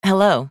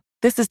Hello,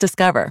 this is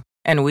Discover,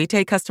 and we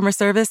take customer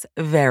service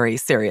very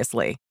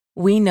seriously.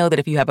 We know that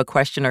if you have a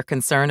question or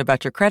concern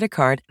about your credit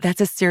card,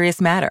 that's a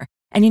serious matter,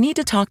 and you need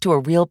to talk to a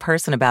real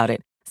person about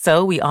it.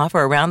 So we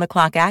offer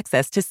around-the-clock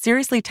access to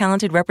seriously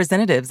talented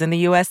representatives in the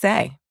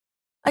USA.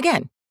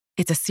 Again,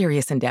 it's a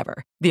serious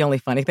endeavor. The only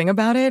funny thing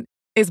about it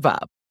is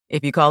Bob.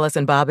 If you call us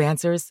and Bob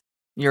answers,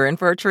 you're in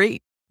for a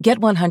treat. Get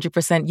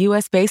 100%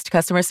 US-based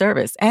customer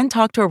service and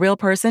talk to a real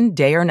person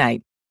day or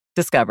night.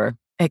 Discover.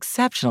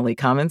 Exceptionally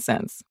common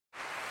sense.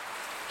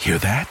 Hear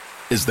that?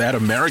 Is that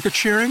America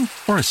cheering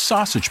or a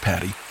sausage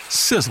patty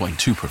sizzling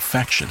to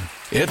perfection?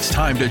 It's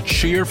time to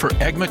cheer for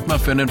Egg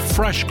McMuffin and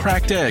fresh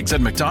cracked eggs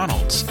at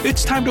McDonald's.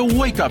 It's time to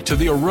wake up to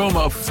the aroma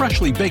of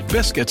freshly baked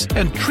biscuits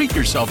and treat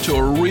yourself to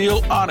a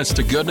real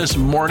honest-to-goodness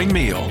morning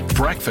meal.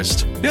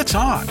 Breakfast, it's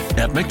on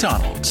at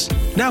McDonald's.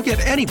 Now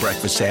get any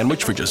breakfast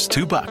sandwich for just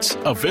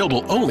 $2.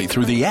 Available only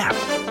through the app.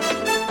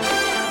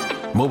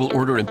 Mobile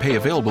order and pay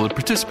available at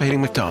participating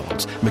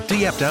McDonald's.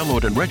 McD app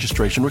download and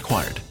registration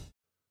required.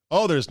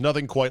 Oh, there's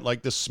nothing quite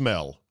like the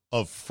smell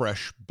of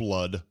fresh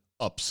blood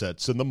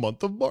upsets in the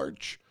month of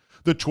March.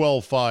 The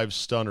 12-5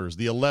 stunners,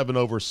 the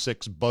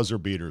 11/6 buzzer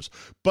beaters.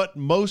 But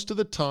most of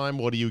the time,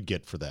 what do you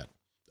get for that?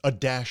 A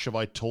dash of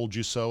I told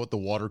you so at the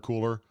water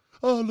cooler?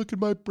 Oh, look at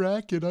my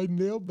bracket. I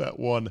nailed that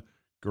one.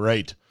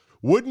 Great.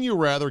 Wouldn't you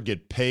rather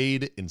get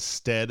paid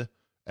instead?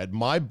 At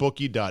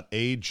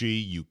mybookie.ag,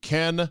 you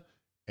can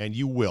and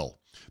you will.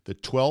 The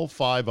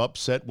 12-5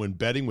 upset when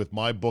betting with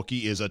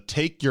MyBookie is a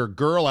take your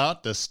girl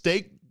out to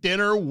steak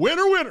dinner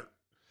winner.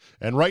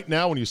 And right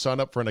now, when you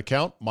sign up for an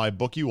account,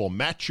 MyBookie will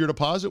match your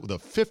deposit with a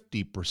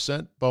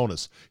 50%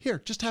 bonus.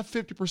 Here, just have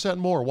 50%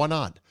 more. Why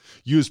not?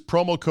 Use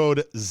promo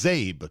code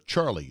ZABE,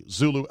 Charlie,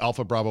 Zulu,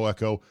 Alpha, Bravo,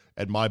 Echo,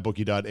 at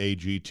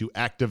mybookie.ag to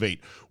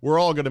activate. We're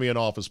all going to be in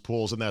office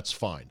pools, and that's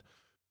fine.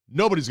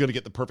 Nobody's going to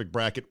get the perfect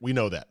bracket. We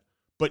know that.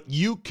 But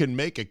you can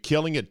make a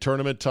killing at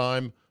tournament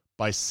time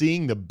by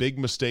seeing the big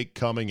mistake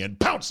coming and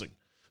pouncing.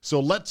 So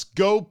let's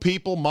go,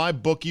 people.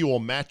 MyBookie will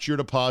match your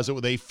deposit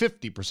with a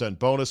 50%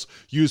 bonus.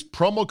 Use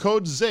promo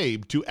code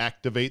ZABE to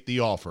activate the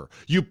offer.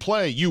 You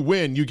play, you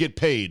win, you get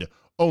paid.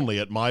 Only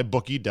at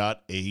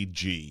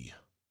mybookie.ag.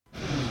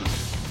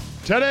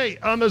 Today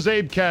on the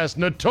ZabeCast,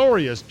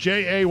 notorious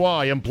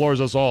J.A.Y.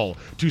 implores us all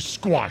to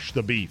squash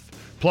the beef.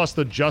 Plus,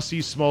 the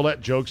Jussie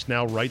Smollett jokes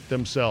now write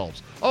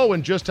themselves. Oh,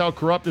 and just how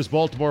corrupt is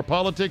Baltimore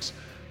politics?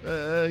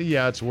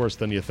 Yeah, it's worse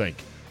than you think.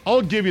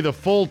 I'll give you the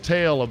full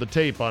tale of the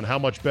tape on how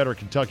much better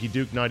Kentucky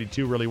Duke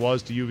 92 really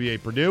was to UVA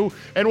Purdue,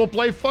 and we'll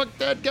play Fuck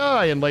That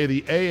Guy and lay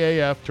the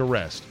AAF to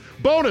rest.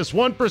 Bonus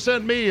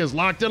 1% Me is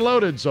locked and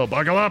loaded, so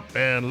buckle up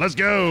and let's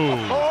go.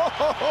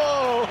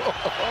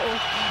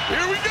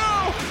 Here we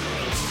go.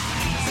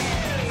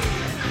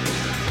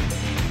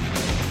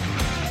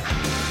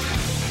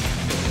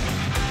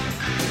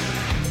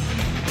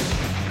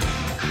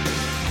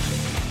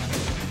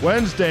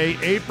 Wednesday,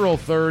 April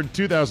 3rd,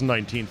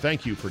 2019.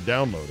 Thank you for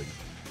downloading.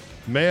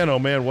 Man, oh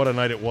man, what a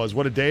night it was.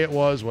 What a day it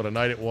was. What a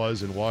night it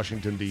was in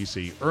Washington,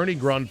 D.C. Ernie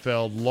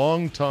Grunfeld,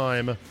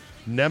 longtime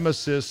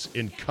nemesis,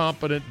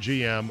 incompetent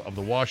GM of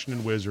the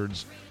Washington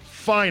Wizards,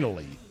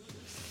 finally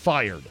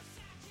fired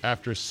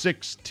after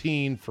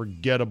 16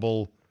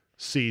 forgettable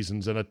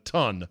seasons and a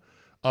ton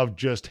of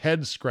just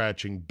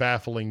head-scratching,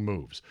 baffling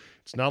moves.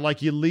 It's not like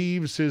he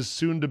leaves his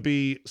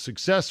soon-to-be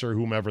successor,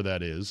 whomever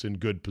that is, in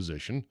good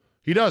position.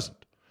 He doesn't.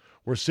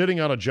 We're sitting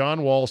on a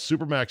John Wall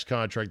Supermax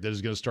contract that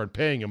is going to start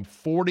paying him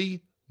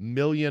 $40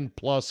 million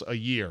plus a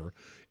year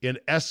in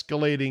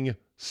escalating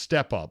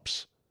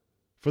step-ups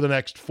for the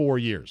next 4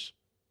 years.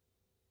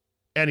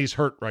 And he's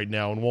hurt right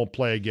now and won't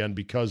play again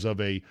because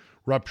of a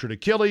ruptured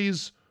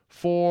Achilles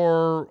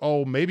for,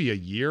 maybe a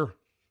year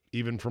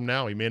even from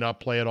now. He may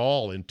not play at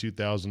all in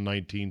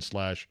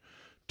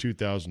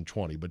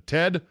 2019/2020. But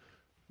Ted,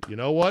 you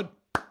know what?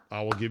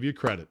 I will give you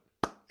credit.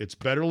 It's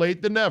better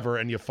late than never,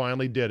 and you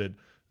finally did it.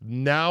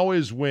 Now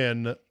is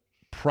when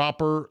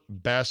proper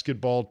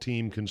basketball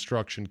team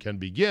construction can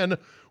begin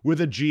with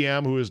a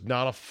GM who is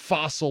not a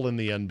fossil in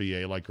the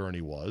NBA like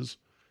Ernie was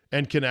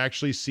and can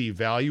actually see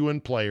value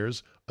in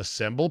players,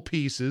 assemble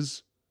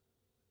pieces,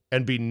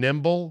 and be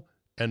nimble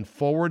and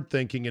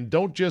forward-thinking, and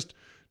don't just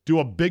do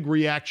a big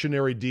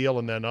reactionary deal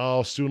and then,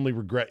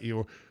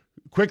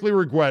 quickly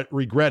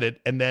regret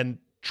it and then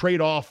trade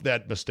off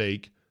that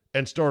mistake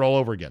and start all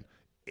over again.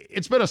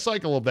 It's been a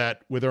cycle of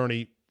that with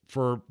Ernie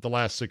for the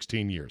last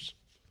 16 years.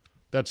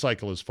 That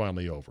cycle is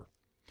finally over.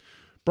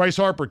 Bryce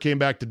Harper came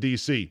back to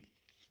D.C.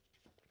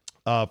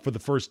 For the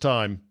first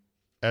time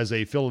as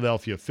a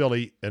Philadelphia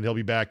Philly, and he'll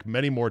be back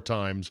many more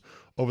times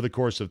over the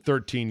course of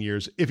 13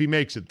 years, if he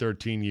makes it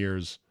 13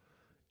 years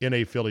in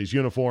a Phillies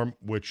uniform,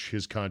 which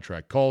his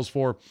contract calls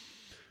for.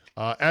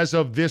 As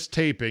of this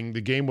taping,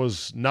 the game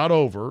was not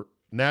over.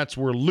 Nats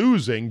were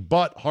losing,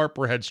 but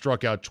Harper had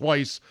struck out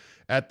twice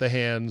at the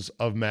hands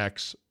of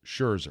Max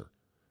Scherzer.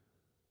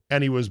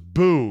 And he was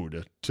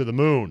booed to the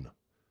moon.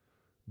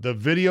 The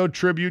video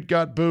tribute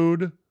got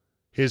booed,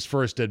 His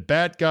first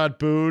at-bat got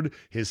booed.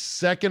 His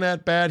second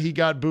at-bat, he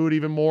got booed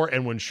even more.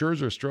 And when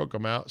Scherzer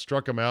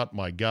struck him out,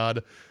 my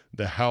God,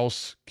 the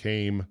house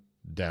came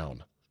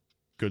down.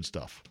 Good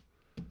stuff.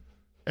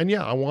 And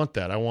yeah, I want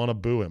that. I want to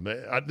boo him.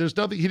 There's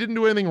nothing. He didn't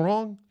do anything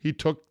wrong. He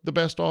took the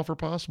best offer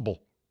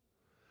possible.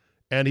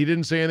 And he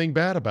didn't say anything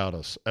bad about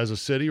us as a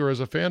city or as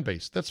a fan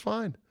base. That's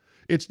fine.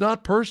 It's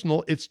not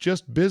personal. It's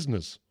just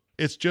business.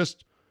 It's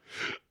just,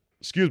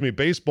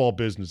 baseball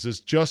business.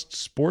 It's just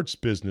sports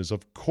business.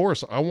 Of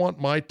course, I want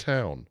my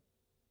town,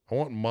 I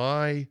want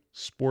my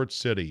sports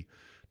city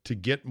to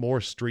get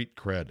more street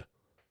cred.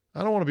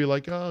 I don't want to be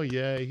like, oh,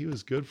 yeah, he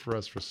was good for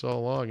us for so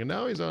long, and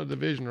now he's on a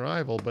division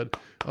rival, but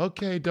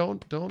okay,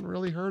 don't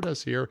really hurt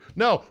us here.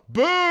 No,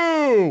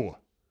 boo!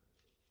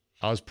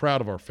 I was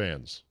proud of our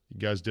fans. You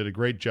guys did a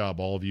great job.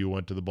 All of you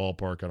went to the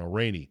ballpark on a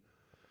rainy,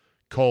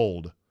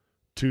 cold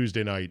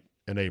Tuesday night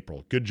in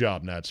April. Good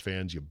job, Nats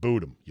fans. You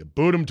booed them. You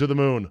booed them to the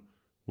moon,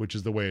 which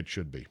is the way it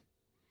should be.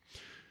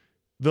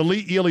 The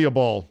Lee Elia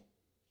ball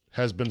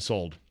has been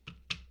sold.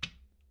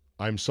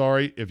 I'm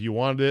sorry if you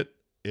wanted it.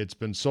 It's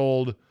been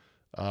sold.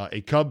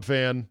 A Cub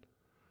fan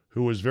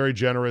who was very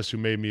generous, who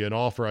made me an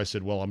offer. I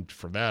said, well,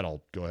 for that,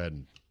 I'll go ahead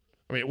and,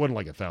 it wasn't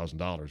like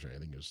 $1,000 or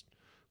anything. It was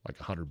like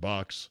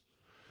 $100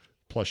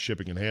 plus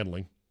shipping and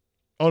handling.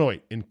 Oh, no,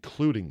 wait,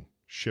 including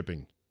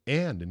shipping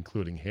and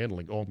including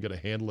handling. Oh, I'm going to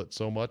handle it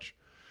so much.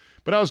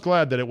 But I was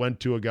glad that it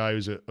went to a guy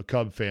who's a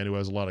Cub fan who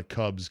has a lot of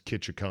Cubs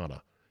Kitchikana,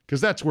 because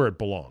that's where it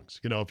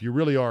belongs. If you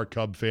really are a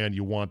Cub fan,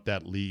 you want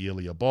that Lee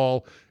Elia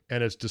ball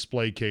and its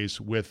display case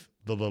with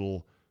the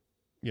little,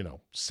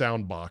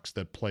 sound box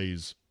that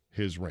plays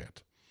his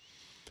rant.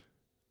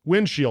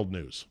 Windshield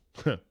news.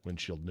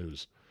 Windshield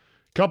news.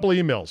 Couple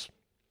emails.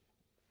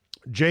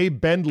 Jay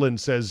Bendlin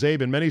says,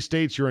 Zabe, in many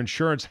states, your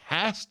insurance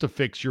has to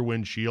fix your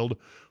windshield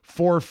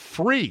for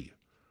free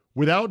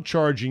without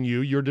charging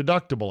you your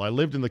deductible. I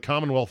lived in the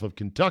Commonwealth of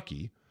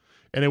Kentucky,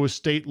 and it was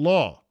state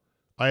law.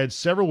 I had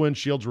several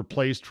windshields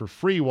replaced for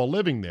free while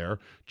living there.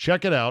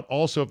 Check it out.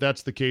 Also, if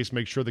that's the case,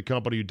 make sure the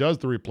company who does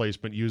the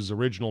replacement uses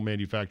original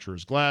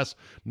manufacturer's glass,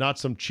 not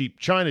some cheap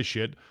China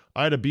shit.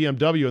 I had a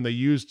BMW, and they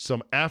used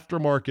some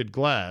aftermarket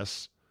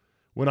glass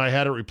when I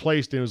had it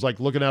replaced, and it was like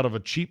looking out of a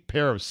cheap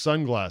pair of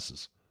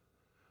sunglasses.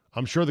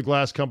 I'm sure the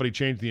glass company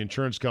charged the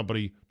insurance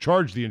company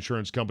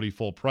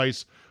full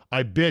price.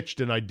 I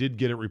bitched, and I did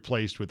get it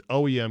replaced with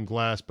OEM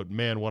glass, but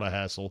man, what a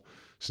hassle.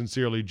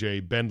 Sincerely,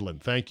 Jay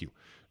Bendlin. Thank you.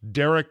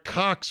 Derek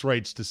Cox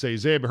writes to say,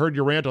 Zabe, I heard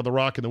your rant on the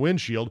rock and the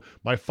windshield.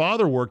 My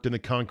father worked in the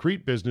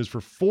concrete business for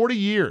 40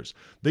 years.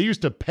 They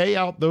used to pay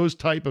out those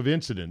type of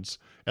incidents.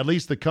 At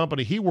least the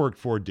company he worked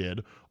for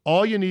did.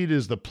 All you need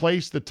is the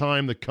place, the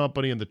time, the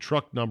company, and the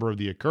truck number of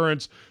the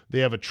occurrence. They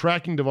have a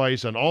tracking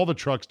device on all the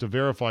trucks to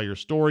verify your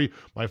story.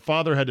 My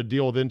father had to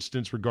deal with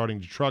incidents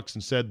regarding the trucks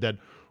and said that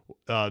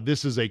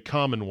this is a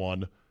common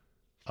one.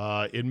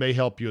 It may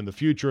help you in the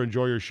future.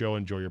 Enjoy your show.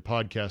 Enjoy your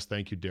podcast.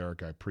 Thank you,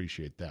 Derek. I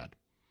appreciate that.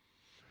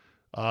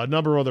 A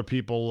number of other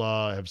people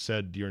have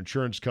said your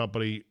insurance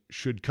company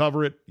should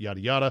cover it,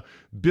 yada, yada.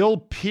 Bill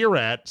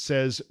Pirat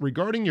says,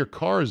 regarding your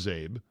car,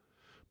 Zabe,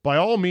 by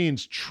all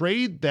means,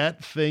 trade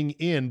that thing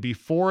in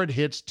before it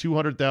hits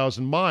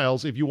 200,000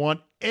 miles if you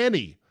want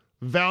any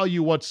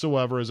value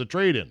whatsoever as a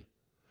trade-in.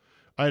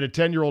 I had a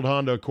 10-year-old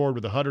Honda Accord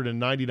with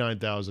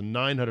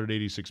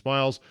 199,986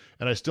 miles,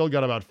 and I still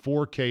got about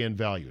 $4,000 in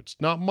value. It's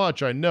not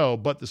much, I know,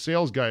 but the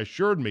sales guy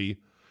assured me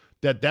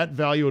that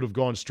value would have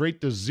gone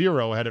straight to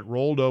zero had it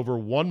rolled over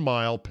 1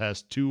 mile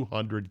past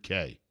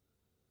 $200,000.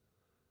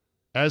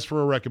 As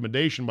for a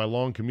recommendation, my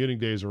long commuting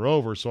days are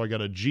over, so I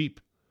got a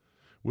Jeep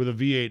with a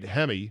V8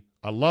 Hemi.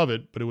 I love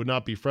it, but it would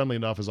not be friendly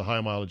enough as a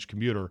high-mileage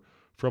commuter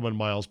from a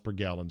miles per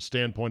gallon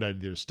standpoint.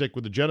 I'd either stick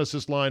with the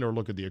Genesis line or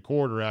look at the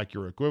Accord or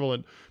Acura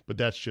equivalent, but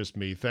that's just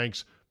me.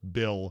 Thanks,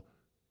 Bill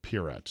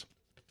Pirat.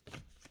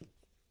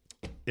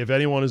 If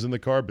anyone is in the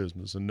car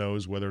business and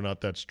knows whether or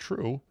not that's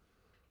true,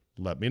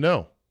 let me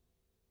know.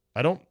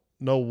 I don't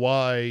know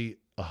why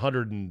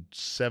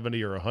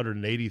 170 or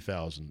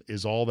 180,000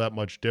 is all that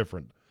much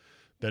different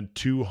than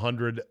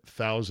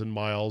 200,000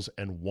 miles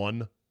and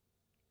 1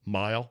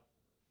 mile,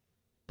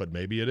 but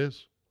maybe it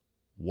is.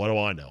 What do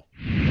I know?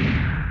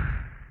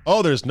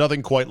 Oh, there's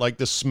nothing quite like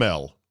the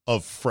smell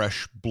of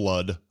fresh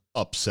blood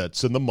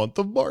upsets in the month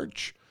of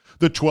March.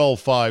 The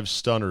 12-5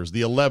 stunners,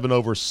 the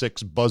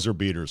 11/6 buzzer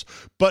beaters.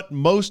 But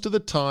most of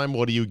the time,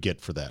 what do you get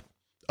for that?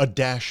 A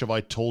dash of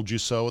I told you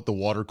so at the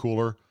water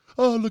cooler?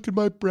 Oh, look at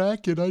my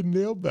bracket. I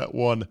nailed that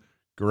one.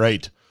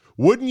 Great.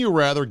 Wouldn't you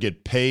rather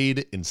get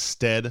paid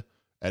instead?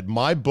 At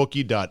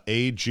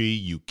mybookie.ag,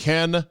 you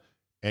can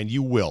and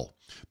you will.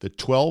 The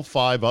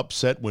 12-5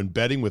 upset when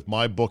betting with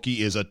MyBookie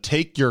is a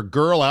take your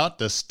girl out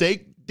to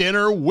steak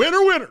dinner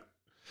winner.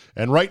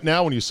 And right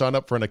now, when you sign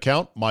up for an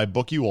account,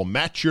 MyBookie will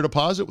match your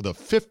deposit with a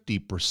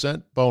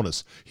 50%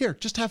 bonus. Here,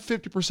 just have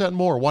 50%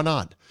 more. Why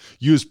not?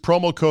 Use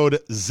promo code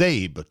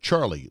ZABE,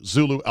 Charlie,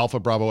 Zulu, Alpha,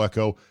 Bravo,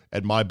 Echo,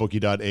 at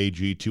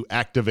mybookie.ag to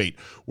activate.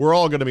 We're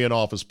all going to be in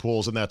office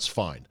pools, and that's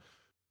fine.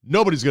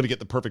 Nobody's going to get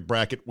the perfect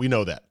bracket. We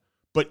know that.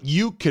 But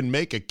you can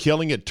make a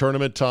killing at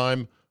tournament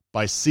time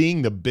by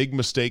seeing the big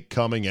mistake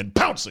coming and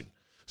pouncing.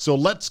 So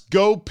let's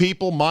go,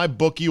 people.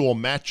 MyBookie will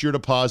match your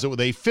deposit with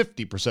a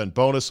 50%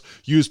 bonus.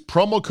 Use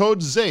promo code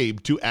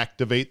ZABE to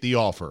activate the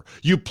offer.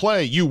 You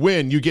play, you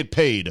win, you get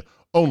paid.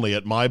 Only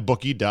at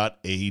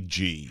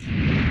mybookie.ag.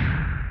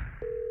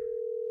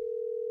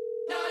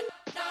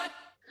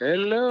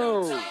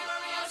 Hello.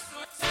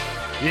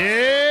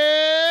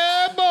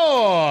 Yeah,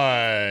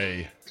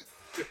 boy.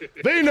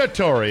 The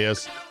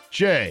notorious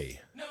J.A.Y.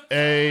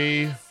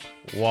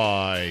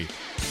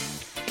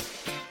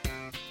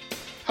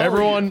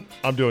 Everyone,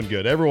 I'm doing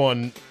good.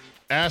 Everyone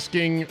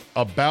asking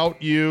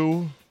about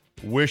you,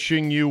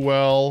 wishing you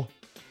well,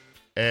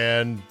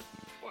 and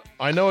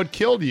I know it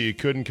killed you. You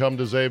couldn't come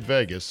to Zabe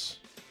Vegas,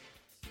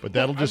 but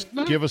that'll just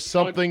give us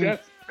something.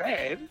 That's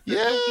bad.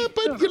 Yeah,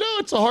 but you know,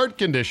 it's a heart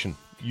condition.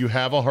 You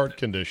have a heart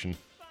condition.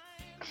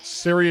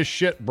 Serious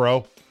shit,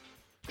 bro.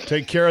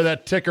 Take care of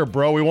that ticker,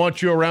 bro. We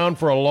want you around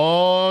for a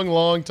long,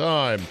 long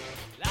time.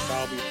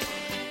 I'll be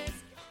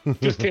fine.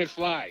 Just can't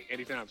fly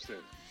anytime soon.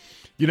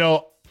 You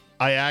know,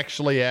 I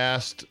actually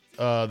asked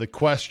the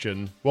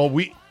question. Well,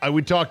 we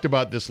talked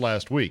about this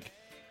last week.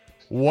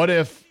 What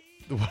if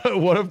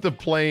the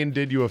plane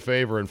did you a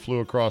favor and flew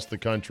across the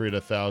country at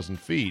 1,000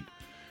 feet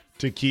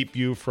to keep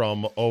you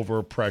from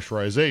over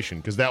pressurization?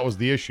 Because that was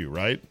the issue,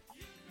 right?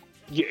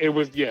 Yeah, it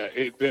was. Yeah,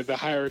 the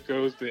higher it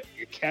goes, the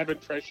cabin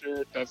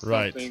pressure does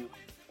something.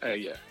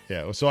 Yeah.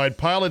 Yeah. So I had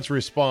pilots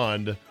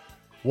respond.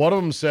 One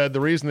of them said the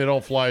reason they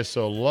don't fly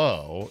so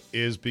low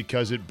is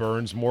because it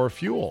burns more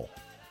fuel.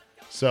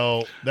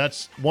 So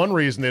that's one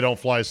reason they don't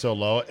fly so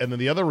low. And then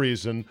the other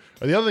reason,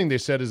 or the other thing they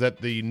said is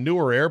that the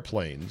newer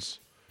airplanes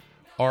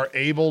are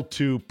able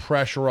to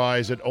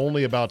pressurize at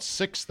only about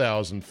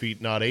 6,000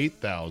 feet, not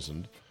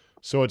 8,000.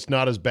 So it's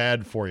not as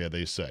bad for you,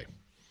 they say.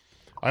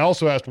 I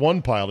also asked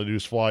one pilot who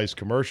flies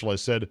commercial, I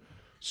said,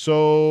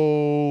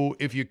 so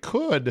if you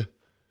could,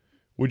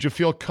 would you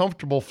feel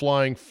comfortable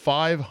flying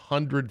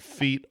 500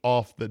 feet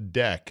off the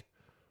deck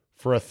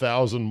for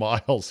 1,000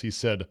 miles? He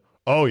said,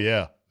 oh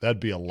yeah, that'd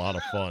be a lot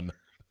of fun.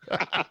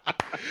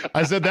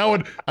 I said that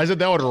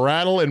would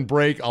rattle and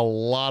break a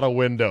lot of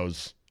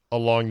windows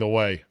along the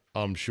way,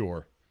 I'm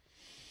sure.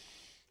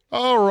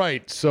 All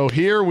right, so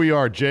here we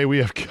are, Jay. We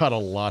have got a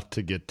lot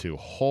to get to.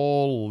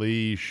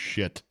 Holy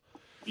shit.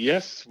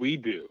 Yes, we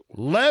do.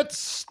 Let's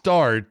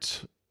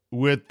start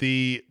with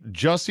the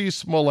Jussie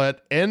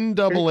Smollett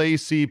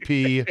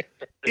NAACP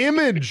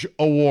Image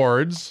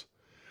Awards,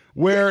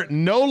 where,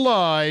 no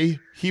lie,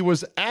 he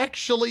was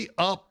actually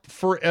up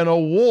for an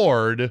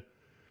award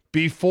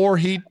before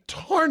he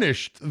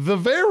tarnished the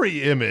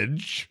very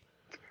image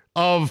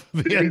of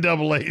the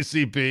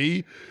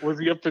NAACP. Was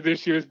he up for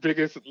this year's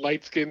biggest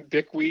light-skinned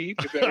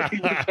dickweed? Is that what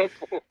he was up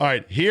for? All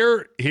right,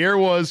 here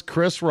was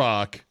Chris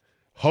Rock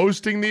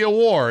hosting the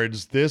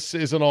awards. This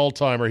is an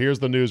all-timer. Here's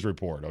the news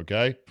report,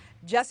 okay?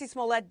 Jussie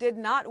Smollett did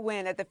not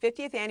win at the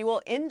 50th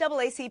Annual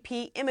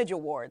NAACP Image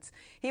Awards.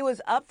 He was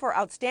up for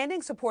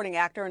Outstanding Supporting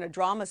Actor in a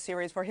Drama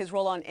Series for his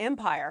role on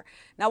Empire.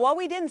 Now, while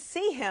we didn't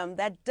see him,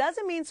 that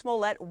doesn't mean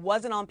Smollett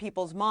wasn't on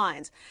people's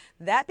minds.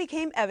 That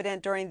became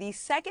evident during the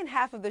second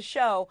half of the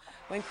show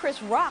when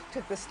Chris Rock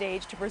took the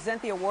stage to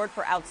present the award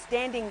for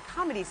Outstanding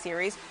Comedy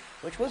Series,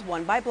 which was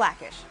won by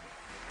Blackish.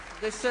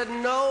 They said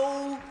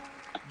no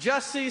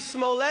Jussie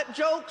Smollett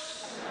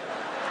jokes.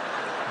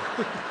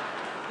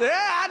 Yeah,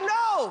 I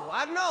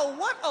know.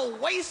 What a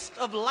waste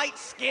of light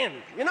skin,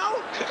 you know?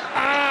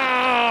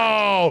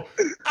 Ow!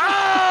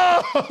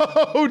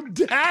 Oh,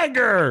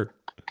 dagger!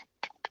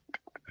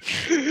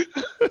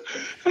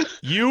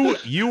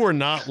 You were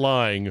not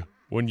lying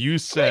when you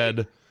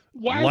said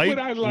Why would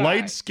I lie?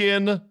 Light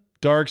skin,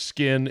 dark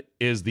skin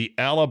is the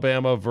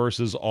Alabama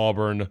versus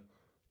Auburn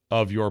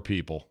of your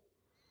people.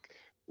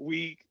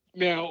 I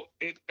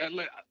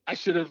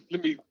should have,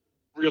 let me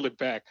reel it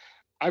back.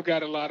 I've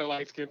got a lot of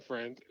light-skinned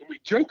friends, and we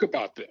joke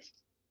about this.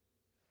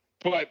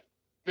 But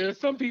there are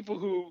some people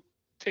who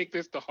take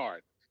this to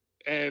heart.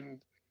 And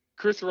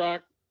Chris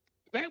Rock,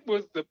 that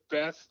was the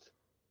best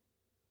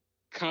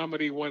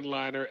comedy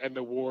one-liner and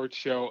award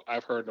show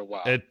I've heard in a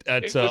while.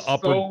 It's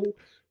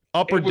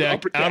upper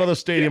deck, out of the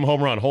stadium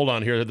home run. Hold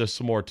on here. There's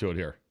some more to it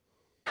here.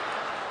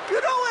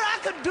 You know what I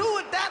could do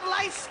with that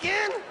light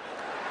skin?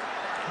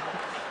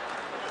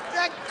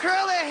 That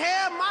curly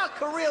hair, my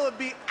career would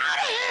be out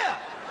of here.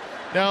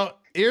 Now,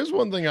 here's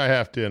one thing I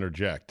have to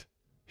interject.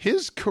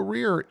 His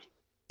career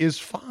is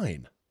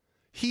fine.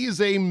 He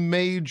is a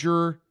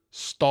major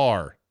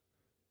star.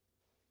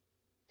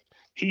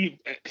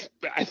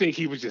 I think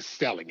he was just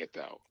selling it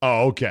though.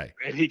 Oh, okay.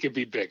 And he could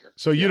be bigger.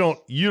 So you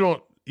don't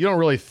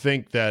really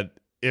think that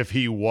if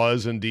he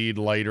was indeed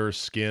lighter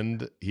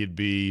skinned,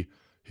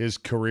 his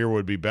career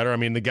would be better? I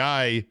mean, the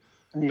guy,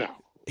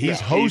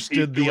 he's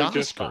hosted the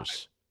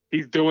Oscars.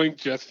 He's doing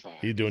just fine.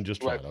 He's doing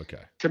just fine. Okay.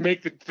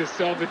 To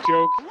sell the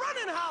joke. Run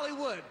in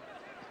Hollywood.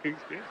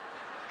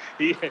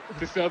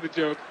 To sell the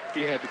joke,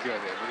 he had to go there,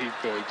 but he's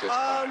doing just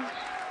fine.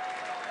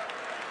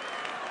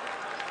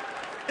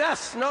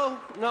 Yes, no,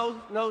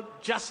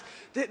 just...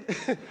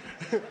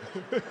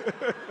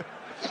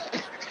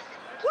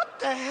 What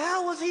the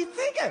hell was he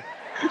thinking?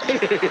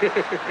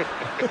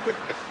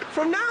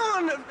 From now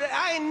on,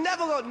 I ain't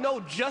never gonna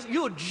know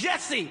you're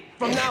Jesse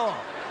from now on.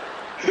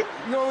 You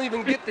don't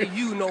even get the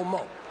you no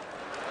more.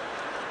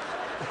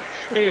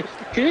 Hey,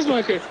 here's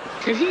my question.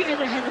 Can he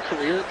ever have a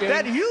career again?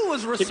 That you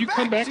was respect. Can you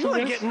come back You from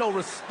ain't this? getting no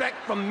respect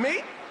from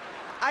me.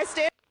 I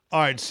stand. All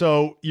right,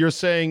 so you're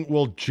saying,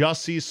 will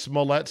Jussie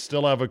Smollett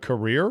still have a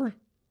career?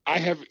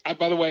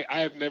 By the way, I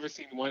have never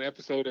seen one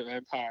episode of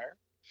Empire.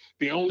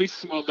 The only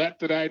Smollett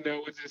that I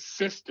know is his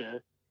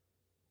sister,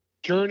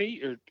 Journey,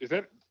 or is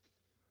that?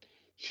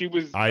 She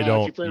was. I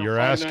don't. She played on You're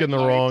Friday asking Night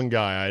the Lights. wrong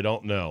guy. I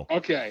don't know.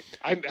 Okay,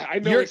 I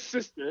know his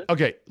sister.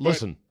 Okay,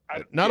 listen.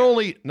 Not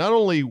yeah.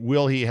 only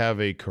will he have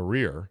a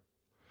career,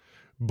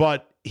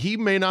 but he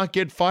may not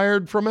get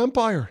fired from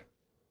Empire.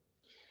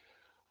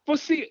 Well,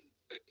 see,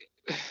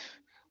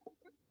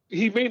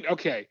 he made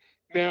okay.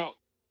 Now,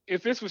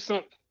 if this was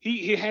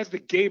he has the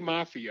gay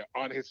mafia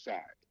on his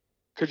side,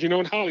 because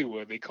in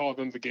Hollywood they call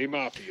them the gay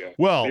mafia.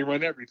 Well, they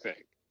run everything.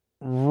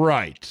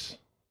 Right.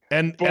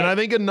 And I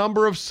think a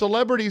number of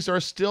celebrities are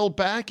still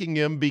backing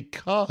him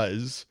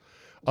because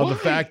of the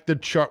fact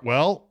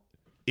that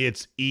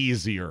it's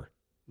easier.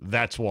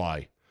 That's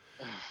why.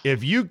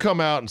 If you come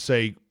out and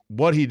say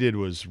what he did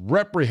was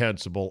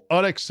reprehensible,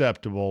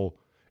 unacceptable,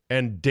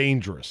 and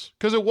dangerous,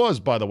 because it was,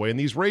 by the way, in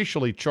these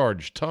racially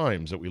charged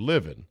times that we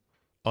live in,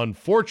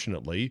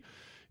 unfortunately,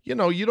 you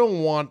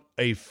don't want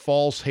a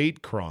false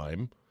hate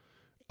crime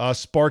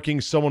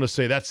sparking someone to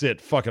say, that's it,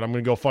 fuck it, I'm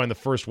going to go find the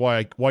first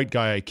white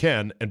guy I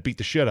can and beat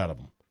the shit out of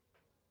him.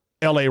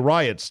 L.A.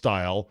 Riot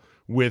style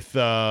with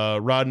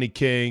Rodney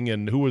King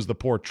and who was the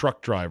poor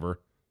truck driver?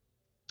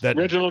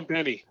 Reginald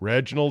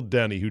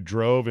Denny, who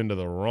drove into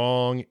the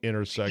wrong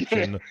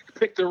intersection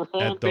picked the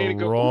wrong at the day to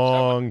go,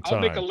 wrong time.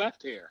 I'll make a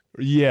left here.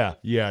 Yeah,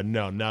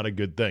 no, not a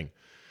good thing.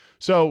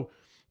 So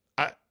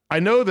I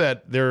know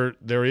that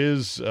there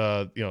is,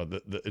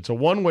 it's a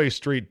one-way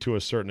street to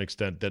a certain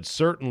extent. That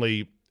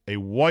certainly a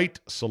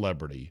white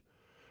celebrity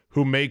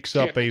who makes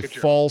up a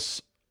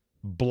false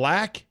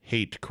black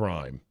hate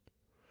crime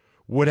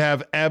would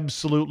have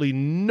absolutely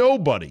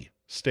nobody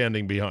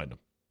standing behind him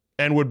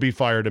and would be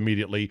fired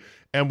immediately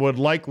and would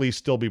likely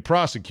still be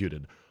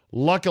prosecuted.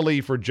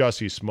 Luckily for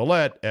Jussie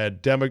Smollett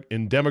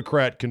in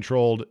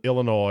Democrat-controlled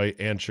Illinois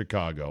and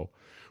Chicago,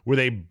 with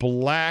a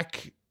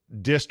black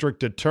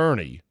district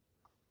attorney,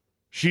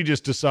 she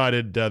just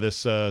decided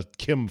this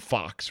Kim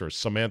Fox or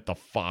Samantha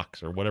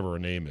Fox or whatever her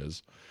name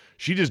is,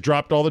 she just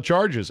dropped all the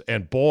charges.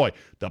 And boy,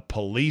 the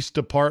police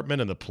department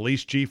and the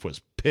police chief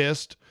was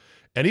pissed.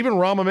 And even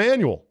Rahm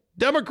Emanuel,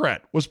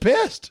 Democrat, was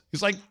pissed.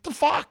 He's like, the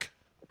fuck?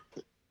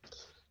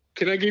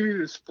 Can I give you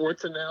the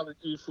sports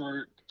analogy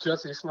for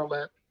Jussie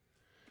Smollett?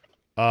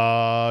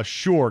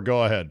 Sure,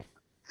 go ahead.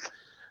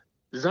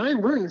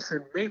 Zion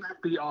Williamson may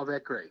not be all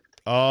that great.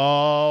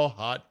 Oh,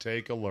 hot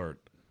take alert.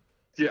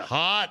 Yeah.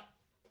 Hot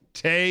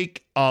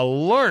take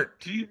alert.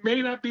 He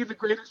may not be the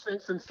greatest thing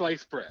since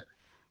sliced bread.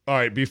 All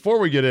right, before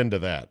we get into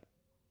that,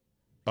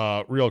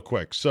 real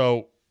quick.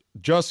 So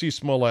Jussie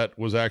Smollett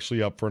was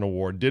actually up for an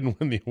award, didn't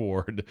win the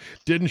award,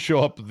 didn't show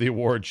up at the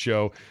award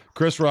show.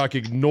 Chris Rock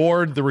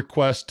ignored the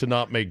request to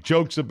not make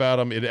jokes about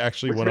him. It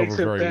actually went over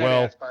very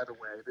well. By the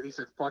way, that he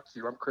said, "Fuck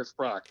you, I'm Chris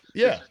Rock."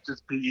 Yeah, this is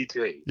just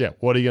BET. Yeah,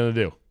 what are you gonna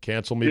do?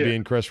 Cancel me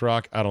being Chris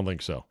Rock? I don't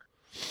think so.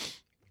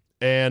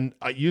 And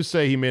you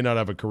say he may not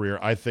have a career.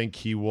 I think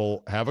he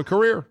will have a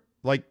career.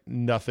 Like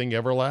nothing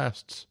ever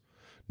lasts.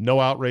 No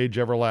outrage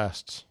ever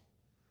lasts.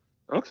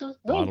 Okay.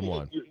 No, Bottom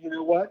line. You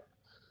know what?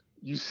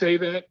 You say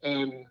that,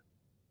 and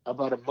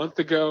about a month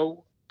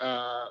ago,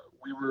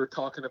 we were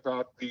talking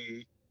about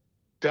the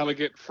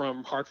delegate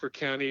from Hartford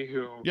County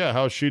who... Yeah,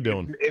 how's she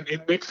doing?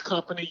 In mixed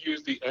company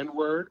used the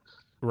N-word.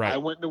 Right. I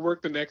went to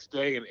work the next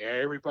day, and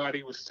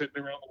everybody was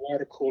sitting around the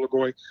water cooler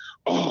going,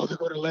 oh, they're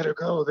going to let her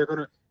go. They're going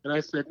to... And I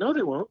said, no,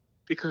 they won't,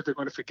 because they're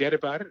going to forget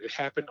about it. It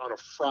happened on a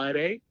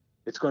Friday.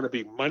 It's going to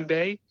be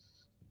Monday,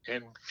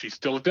 and she's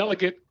still a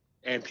delegate.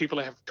 And people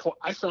have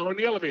I saw her in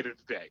the elevator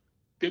today.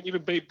 Didn't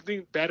even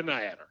bat an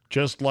eye at her.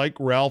 Just like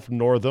Ralph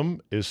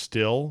Northam is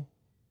still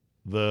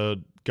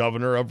the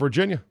governor of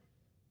Virginia.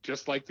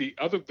 Just like the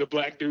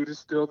black dude is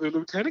still the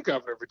lieutenant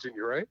governor of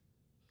Virginia, right?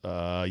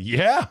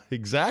 Yeah,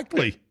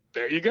 exactly.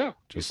 There you go.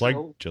 Just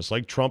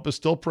like Trump is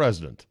still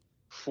president.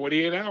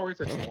 48 hours,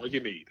 that's all you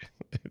need.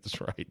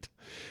 That's right.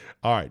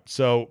 All right,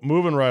 so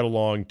moving right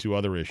along to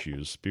other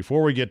issues.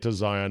 Before we get to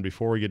Zion,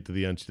 before we get to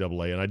the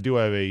NCAA, and I do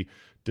have a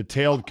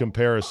detailed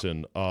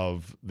comparison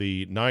of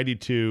the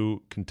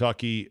 92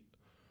 Kentucky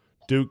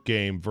Duke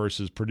game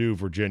versus Purdue,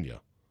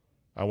 Virginia.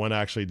 I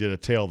did a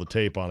tail of the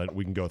tape on it.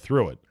 We can go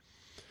through it.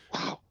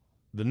 Wow.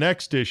 The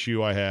next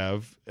issue I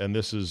have, and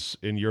this is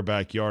in your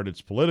backyard,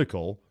 it's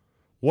political.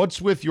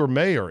 What's with your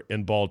mayor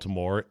in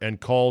Baltimore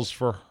and calls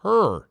for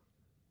her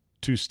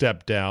to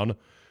step down?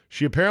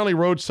 She apparently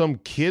wrote some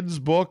kid's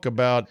book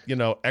about,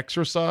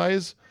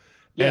 exercise.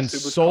 Yes,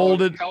 and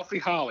sold it. Healthy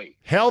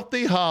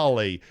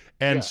Holly.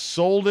 And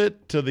sold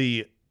it to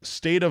the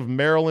state of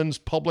Maryland's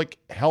public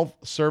health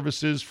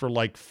services for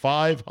like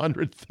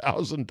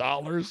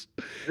 $500,000.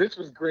 This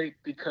was great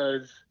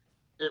because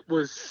it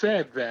was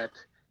said that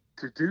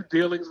to do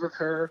dealings with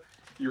her,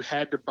 you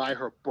had to buy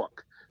her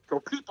book. So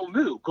people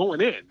knew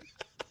going in,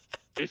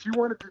 if you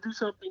wanted to do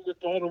something with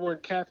Baltimore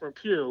and Catherine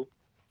Pugh,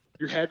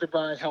 you had to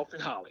buy Healthy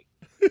Holly.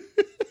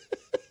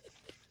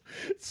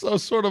 So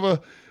sort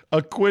of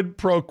a quid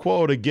pro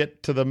quo to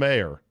get to the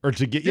mayor, or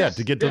to get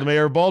to the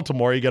mayor of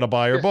Baltimore, you got to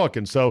buy her book.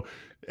 And so,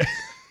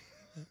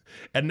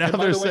 and now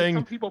they're saying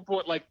some people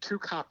bought like 2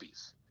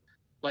 copies,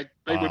 like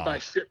they would buy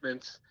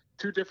shipments,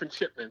 2 different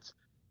shipments,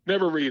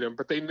 never read them,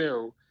 but they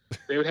knew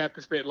they would have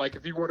to spend, like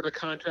if you wanted a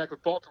contract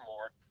with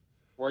Baltimore,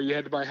 well, you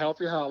had to buy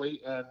Healthy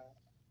Holly and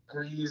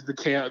grease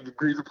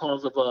the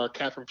palms of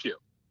Catherine Pugh.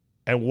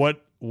 And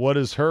what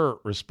is her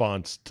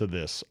response to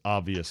this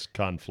obvious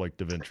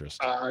conflict of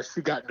interest?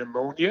 She got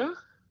pneumonia,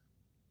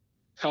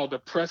 held a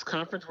press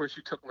conference where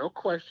she took no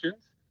questions,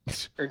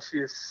 and she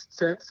has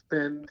since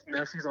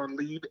now she's on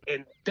leave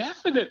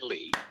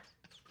indefinitely.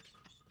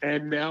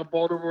 And now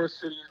Baltimore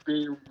City is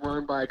being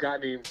run by a guy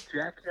named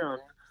Jack Young,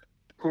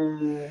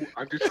 who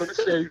I'm just going to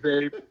say,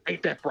 babe,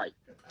 ain't that bright.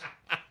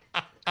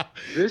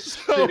 This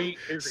city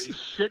is a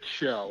shit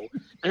show,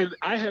 and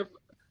I've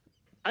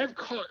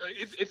called.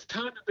 It's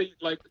time that they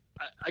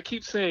I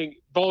keep saying,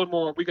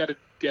 Baltimore, we got to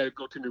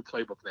go to a new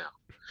playbook now.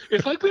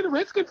 It's like being a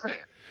Redskin fan.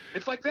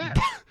 It's like that.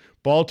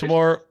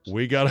 Baltimore,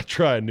 we got to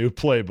try a new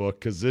playbook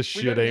because this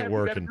shit ain't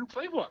working. We got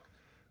a new playbook.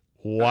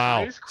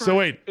 Wow. So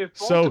wait. If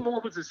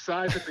Baltimore was the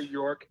size of New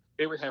York,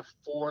 it would have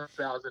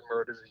 4,000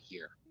 murders a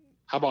year.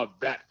 How about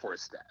that for a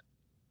stat?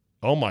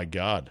 Oh my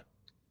God.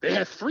 They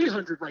have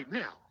 300 right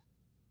now.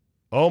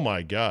 Oh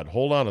my God.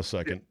 Hold on a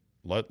second.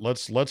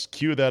 Let's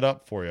cue that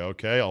up for you,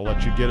 okay? I'll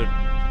let you get it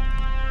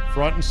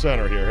front and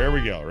center here. Here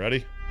we go.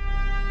 Ready?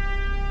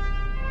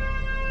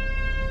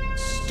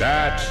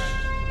 Stat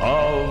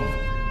of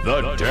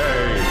the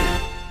day.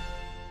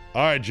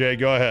 All right, Jay,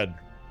 go ahead.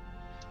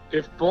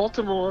 If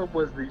Baltimore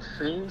was the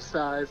same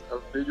size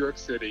of New York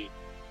City,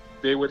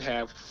 they would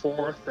have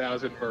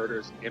 4,000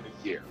 murders in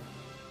a year.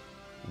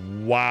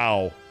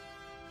 Wow.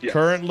 Yes.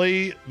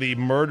 Currently, the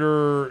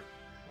murder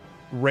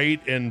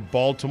rate in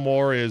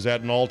Baltimore is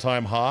at an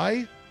all-time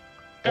high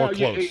or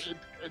close? Yeah,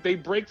 they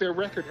break their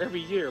record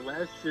every year.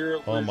 Last year,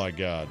 it was, oh my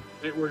God,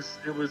 it was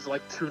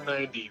like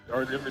 290,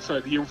 or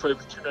sorry, the year before it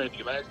was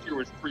 290. Last year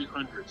was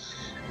 300.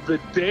 The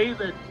day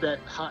that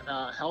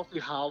Healthy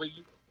Holly,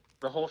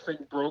 the whole thing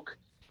broke,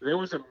 there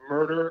was a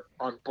murder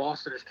on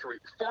Boston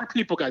Street. 4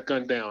 people got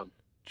gunned down on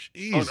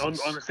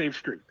the same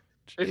street.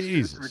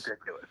 It's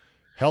ridiculous.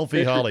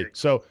 Healthy Holly.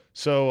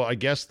 So I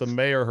guess the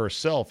mayor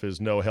herself is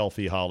no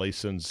Healthy Holly,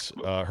 since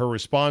her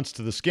response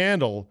to the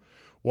scandal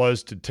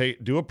was to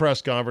do a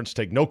press conference,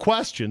 take no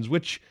questions,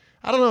 which,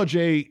 I don't know,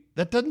 Jay,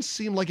 that doesn't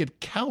seem like it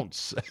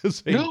counts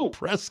as a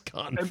press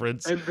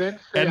conference. And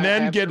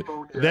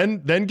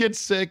then get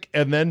sick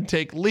and then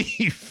take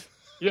leave.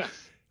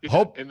 Yes.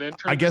 And then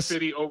turn the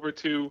city over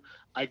to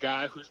a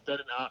guy who's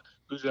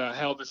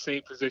held the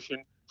same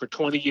position for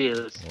 20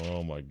 years.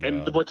 Oh my God.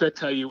 And what I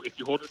tell you, if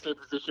you hold the same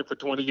position for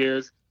 20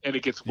 years and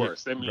it gets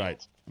worse, that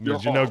means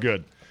you're no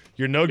good.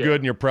 You're no good,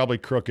 and you're probably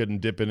crooked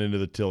and dipping into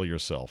the till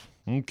yourself.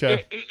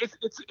 Okay.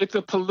 It's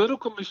a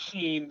political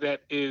machine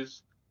that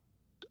is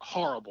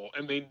horrible,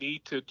 and they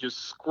need to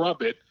just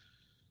scrub it.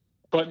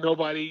 But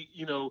nobody,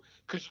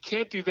 because you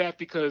can't do that,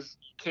 because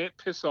you can't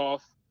piss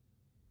off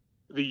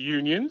the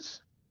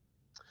unions.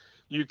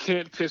 You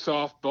can't piss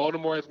off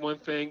Baltimore. Is one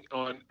thing.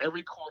 On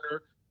every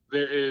corner,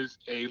 there is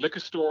a liquor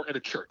store and a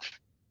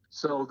church.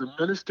 So the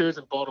ministers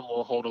in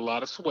Baltimore hold a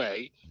lot of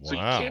sway. Wow. So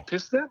you can't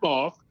piss them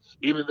off,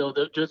 even though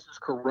they're just as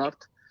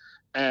corrupt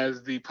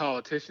as the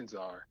politicians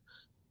are.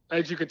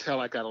 As you can tell,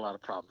 I got a lot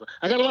of problems.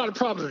 I got a lot of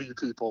problems with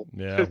you people.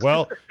 Yeah,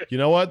 well, you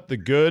know what? The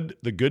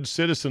good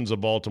citizens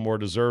of Baltimore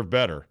deserve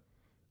better.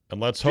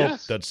 And let's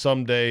hope that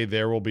someday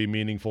there will be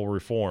meaningful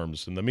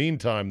reforms. In the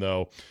meantime,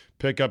 though,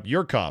 pick up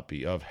your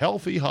copy of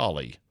Healthy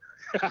Holly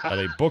at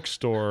a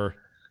bookstore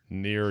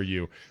near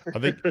you. I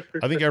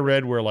think I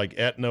read where like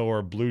Aetna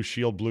or Blue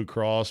Shield, Blue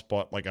Cross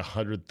bought like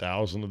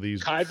 100,000 of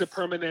these. Kaiser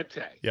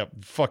Permanente. Yep,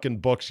 fucking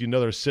books.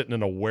 They're sitting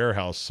in a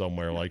warehouse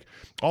somewhere. Like,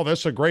 oh,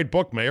 that's a great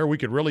book, Mayor. We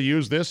could really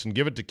use this and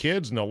give it to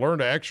kids, and they'll learn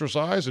to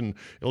exercise, and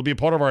it'll be a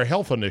part of our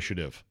health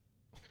initiative.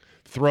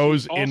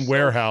 Throws in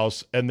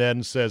warehouse and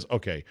then says,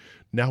 okay,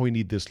 now we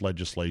need this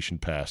legislation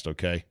passed.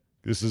 Okay,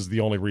 this is the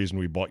only reason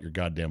we bought your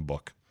goddamn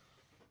book.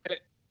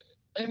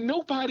 And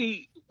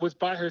nobody was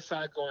by her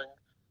side going,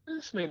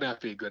 this may not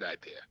be a good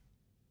idea.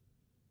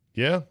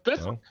 Yeah.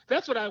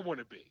 That's what I want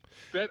to be.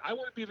 I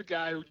want to be the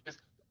guy who just,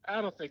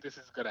 I don't think this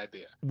is a good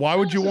idea. Why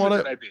would you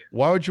want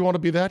to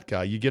be that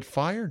guy? You get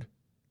fired.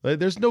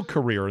 There's no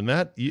career in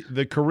that.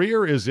 The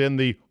career is in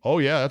the, oh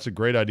yeah, that's a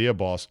great idea,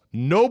 boss.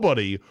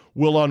 Nobody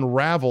will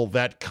unravel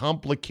that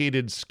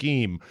complicated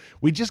scheme.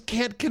 We just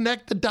can't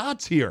connect the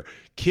dots here.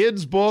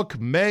 Kids book,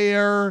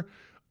 mayor,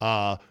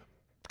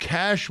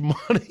 cash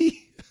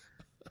money.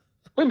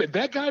 Wait a minute,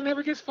 that guy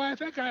never gets fired.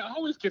 That guy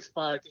always gets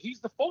fired. He's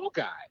the fall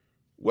guy.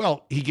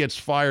 Well, he gets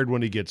fired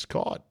when he gets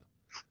caught.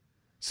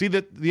 See,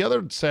 that the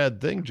other sad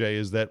thing, Jay,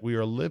 is that we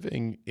are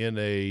living in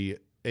a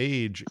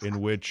age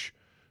in which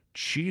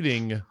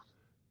cheating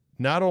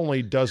not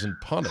only doesn't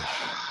punish,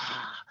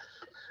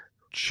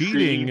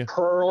 cheating. Steve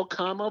Pearl,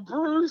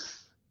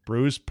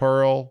 Bruce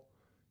Pearl,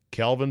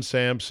 Kelvin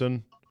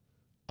Sampson,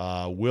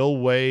 Will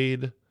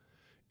Wade.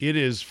 It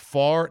is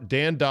far.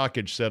 Dan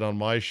Dockage said on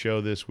my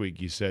show this week,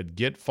 he said,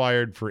 get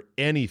fired for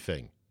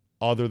anything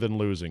other than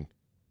losing,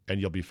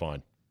 and you'll be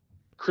fine.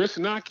 Chris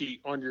Nockey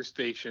on your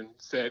station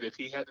said if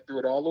he had to do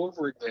it all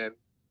over again,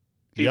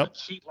 he would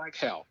cheat like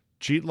hell.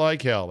 Cheat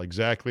like hell,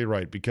 exactly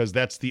right, because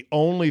that's the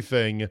only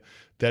thing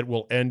that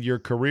will end your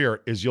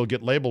career is you'll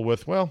get labeled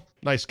with, well,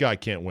 nice guy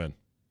can't win.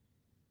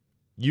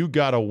 You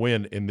got to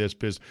win in this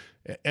business.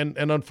 And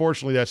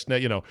unfortunately, that's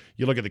not, you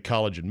look at the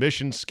college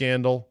admissions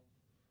scandal.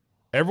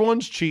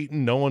 Everyone's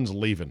cheating. No one's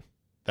leaving.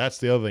 That's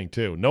the other thing,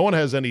 too. No one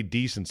has any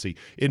decency.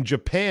 In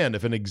Japan,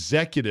 if an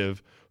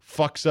executive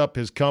fucks up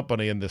his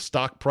company and the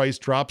stock price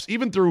drops,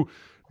 even through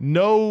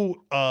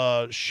no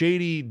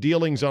shady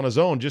dealings on his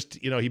own, just,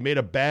 he made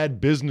a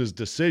bad business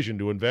decision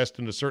to invest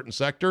in a certain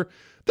sector,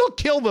 they'll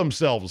kill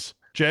themselves,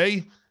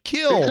 Jay.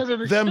 Kill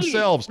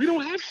themselves. Shame. We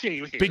don't have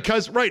shame here.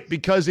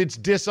 Because it's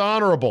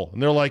dishonorable.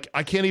 And they're like,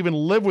 I can't even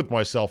live with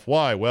myself.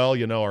 Why? Well,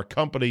 our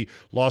company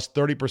lost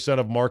 30%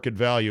 of market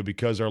value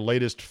because our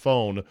latest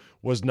phone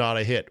was not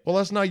a hit. Well,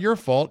 that's not your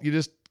fault. You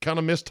just kind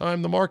of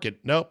mistimed the market.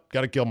 Nope, got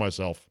to kill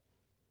myself.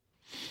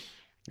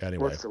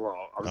 Anyway. First of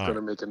all, I was going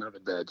to make another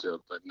bad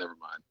joke, but never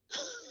mind.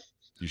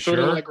 You sort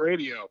sure? of like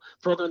radio.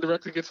 Program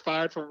director gets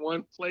fired from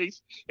one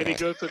place, and he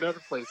goes to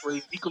another place where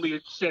he's equally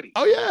as shitty.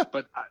 Oh, yeah.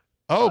 But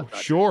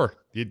sure.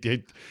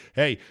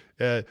 Hey,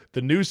 the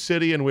new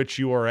city in which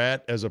you are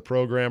at as a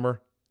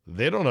programmer,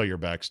 they don't know your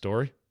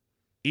backstory.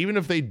 Even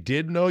if they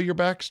did know your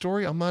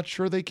backstory, I'm not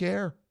sure they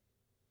care.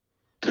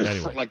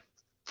 Anyway. Like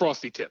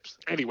Frosty Tips.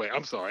 Anyway,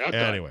 I'm sorry.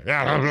 Okay.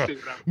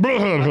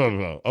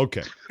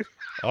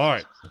 All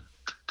right.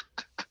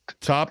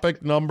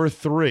 Topic number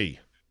 3.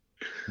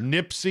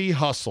 Nipsey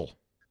Hussle.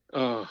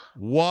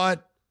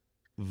 What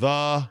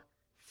the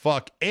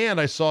fuck? And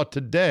I saw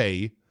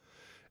today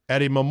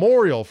at a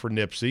memorial for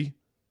Nipsey,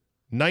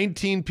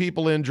 19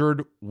 people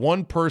injured,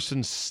 1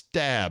 person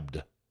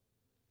stabbed.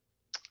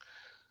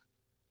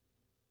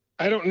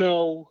 I don't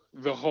know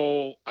the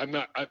whole. I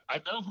know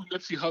who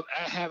Nipsey Hussle.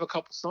 I have a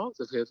couple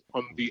songs of his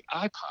on the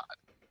iPod.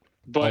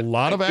 But a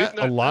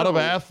lot of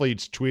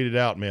athletes tweeted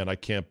out, man, I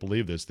can't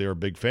believe this. They are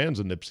big fans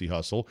of Nipsey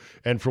Hussle.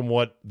 And from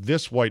what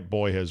this white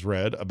boy has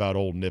read about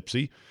old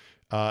Nipsey,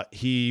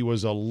 he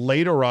was a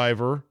late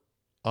arriver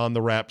on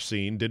the rap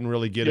scene, didn't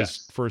really get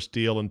his first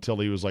deal until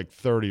he was like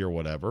 30 or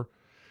whatever.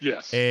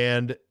 Yes.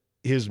 And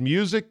his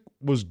music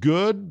was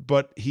good,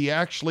 but he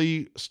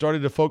actually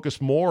started to focus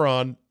more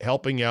on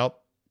helping out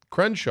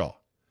Crenshaw.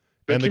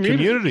 The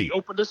community. He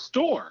opened a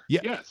store.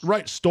 Yeah, yes.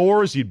 Right.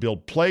 Stores. He'd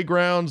build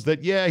playgrounds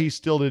that, he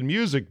still did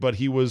music, but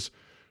he was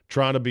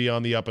trying to be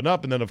on the up and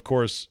up. And then, of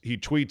course, he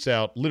tweets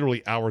out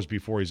literally hours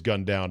before he's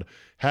gunned down,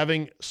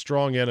 having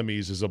strong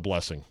enemies is a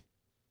blessing.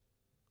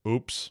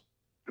 Oops.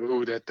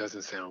 Ooh, that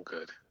doesn't sound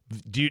good.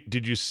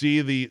 Did you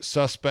see the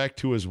suspect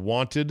who is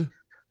wanted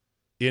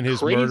in his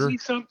Crazy murder?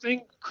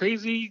 Something?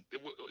 Crazy?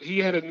 He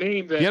had a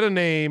name that... He had a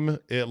name.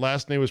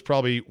 Last name was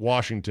probably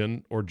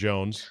Washington or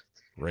Jones.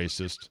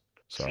 Racist.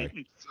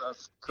 Sorry.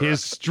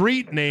 His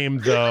street name,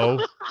 though...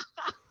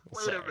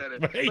 Wait a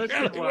minute.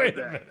 Wait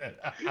a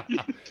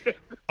minute.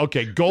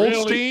 Okay,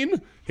 Goldstein?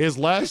 Really? His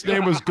last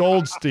name was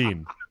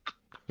Goldstein.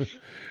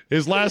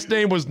 His last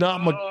name was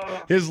not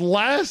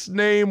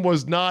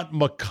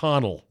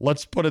McConnell.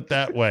 Let's put it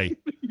that way.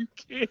 You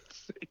can't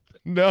say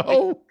that.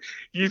 No.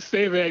 You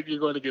say that, you're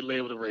going to get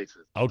labeled a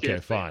racist. Okay,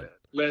 fine.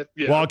 Well,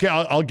 okay,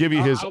 I'll give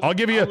you his. I'll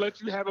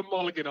let you have a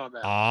mulligan on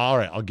that. All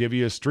right, I'll give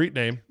you his street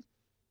name.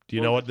 Do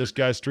you know what this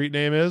guy's street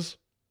name is?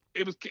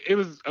 It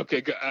was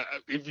okay.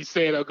 If you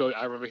say it, I'll go.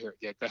 I remember hearing.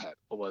 Yeah, go ahead.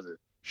 What was it?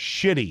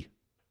 Shitty.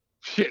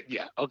 Shit.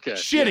 Yeah. Okay.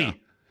 Shitty. Yeah.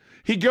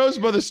 He goes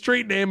by the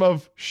street name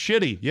of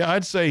Shitty. Yeah,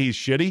 I'd say he's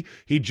shitty.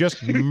 He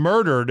just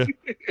murdered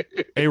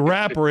a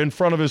rapper in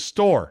front of his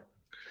store.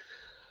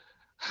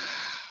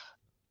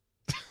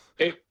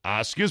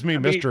 Excuse me,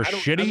 Mr.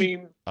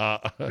 Shitty.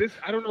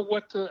 I don't know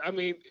what to.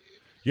 You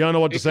don't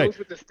know what to say. It goes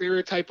with the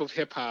stereotype of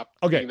hip hop.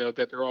 Okay.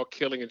 That they're all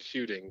killing and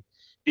shooting,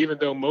 even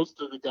though most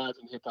of the guys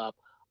in hip hop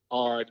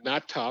are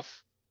not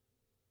tough,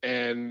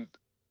 and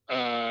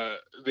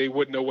they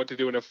wouldn't know what to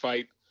do in a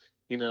fight.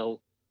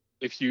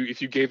 If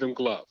you gave them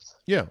gloves.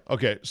 Yeah.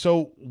 Okay.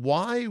 So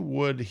why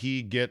would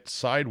he get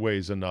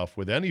sideways enough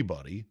with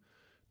anybody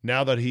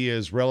now that he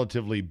is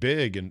relatively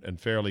big and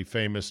fairly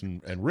famous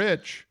and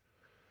rich?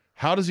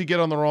 How does he get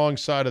on the wrong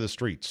side of the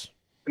streets?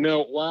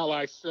 No, while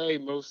I say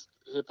most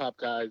hip hop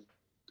guys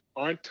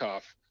aren't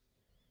tough,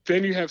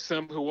 then you have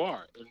some who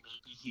are, and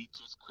maybe he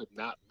just could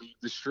not leave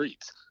the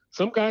streets.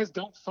 Some guys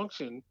don't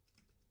function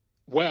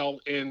well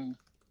in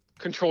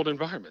controlled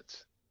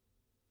environments.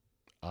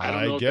 I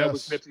don't know if that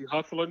was Nipsey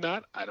Hussle or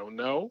not. I don't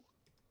know.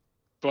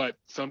 But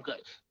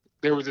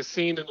there was a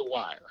scene in The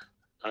Wire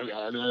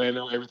I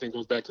know everything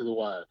goes back to The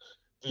Wire.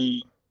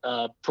 The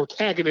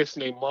protagonist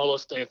named Marlo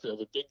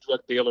Stanfield, a big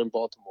drug dealer in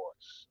Baltimore,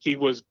 he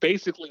was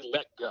basically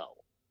let go.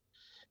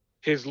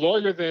 His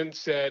lawyer then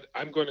said,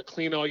 I'm going to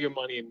clean all your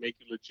money and make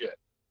you legit.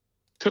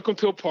 Took him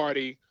to a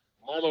party.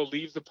 Marlo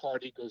leaves the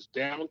party, goes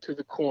down to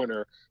the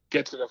corner,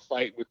 gets in a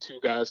fight with two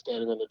guys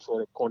standing on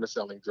the corner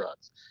selling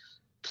drugs.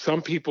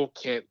 Some people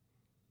can't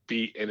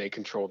be in a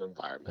controlled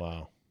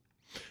environment.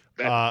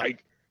 Wow.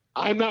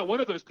 I'm not one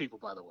of those people,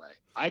 by the way.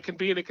 I can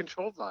be in a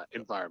controlled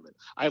environment.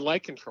 I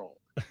like control.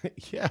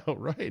 Yeah,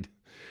 right.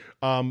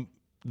 The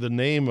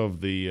name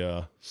of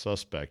the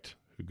suspect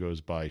who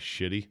goes by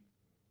Shitty,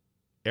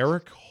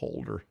 Eric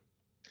Holder.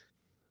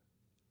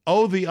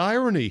 Oh, the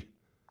irony.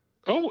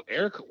 Oh,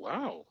 Eric,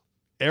 wow.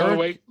 Eric, by the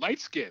way,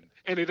 light-skinned.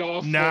 And it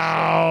all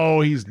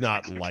no, he's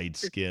not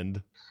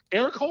light-skinned.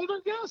 Eric Holder,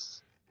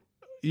 yes.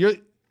 You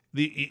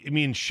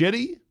mean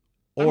Shitty?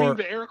 Or, I mean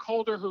the Eric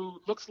Holder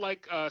who looks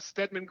like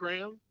Stedman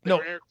Graham?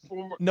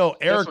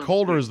 Eric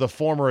Holder is the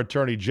former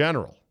attorney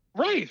general.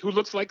 Right, who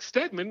looks like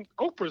Stedman,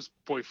 Oprah's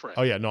boyfriend.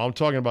 Oh, yeah, no, I'm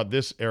talking about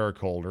this Eric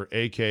Holder,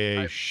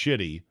 a.k.a.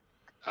 Shitty.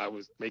 I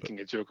was making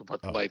a joke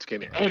about the light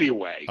skin.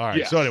 Anyway. All right,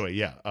 yes. so anyway,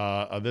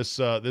 yeah, this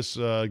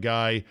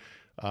guy,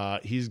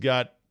 he's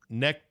got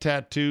neck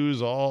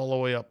tattoos all the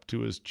way up to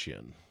his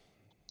chin.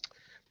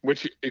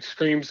 Which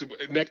extremes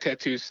neck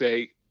tattoos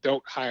say,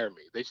 don't hire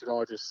me. They should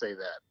all just say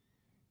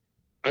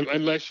that.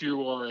 Unless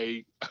you are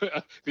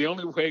the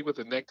only way with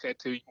a neck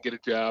tattoo you can get a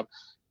job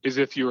is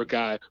if you're a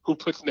guy who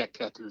puts neck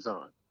tattoos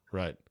on.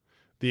 Right.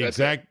 The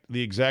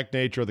exact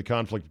nature of the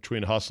conflict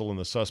between Hustle and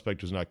the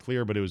suspect was not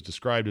clear, but it was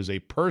described as a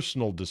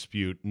personal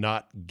dispute,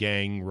 not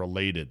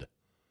gang-related.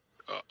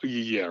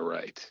 Yeah,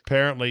 right.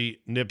 Apparently,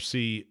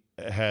 Nipsey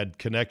had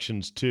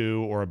connections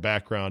to or a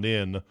background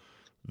in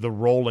the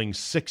Rolling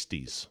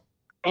 60s,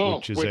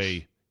 which is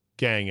a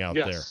gang out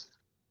there.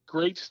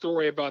 Great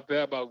story about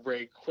that, about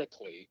very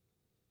quickly.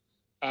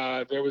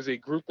 There was a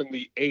group in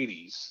the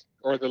 80s,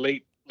 or the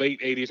late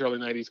 80s, early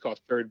 90s,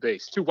 called Third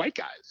Base. Two white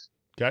guys.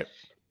 Okay.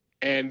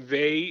 And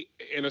they,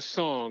 in a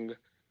song,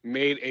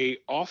 made a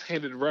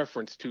offhanded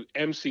reference to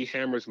MC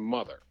Hammer's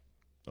mother.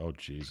 Oh,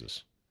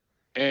 Jesus.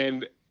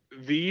 And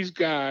these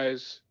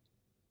guys,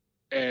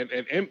 and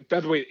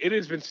by the way, it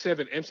has been said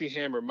that MC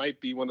Hammer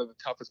might be one of the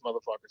toughest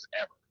motherfuckers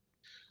ever.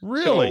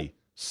 Really?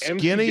 So,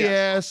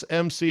 Skinny-ass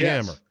MC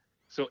Hammer.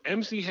 So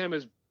MC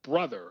Hammer's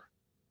brother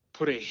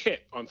put a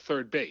hit on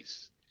Third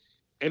Base.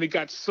 And it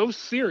got so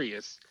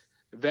serious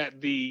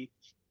that the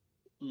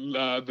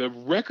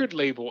record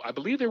label, I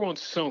believe they were on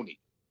Sony,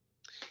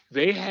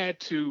 they had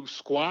to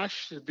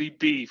squash the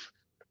beef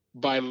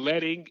by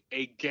letting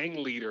a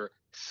gang leader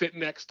sit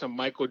next to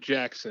Michael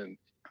Jackson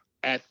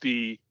at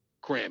the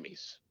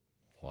Grammys.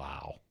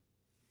 Wow.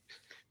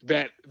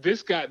 That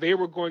this guy, they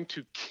were going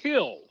to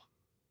kill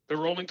the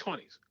Rolling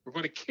 20s. We're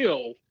going to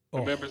kill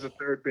the members of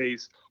Third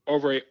Base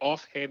over a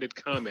offhanded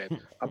comment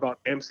about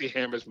MC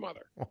Hammer's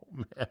mother. Oh,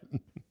 man.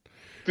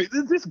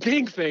 This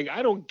gang thing,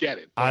 I don't get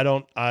it. I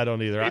don't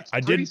either. It's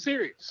pretty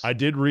serious. I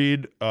did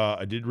read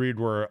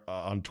where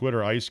on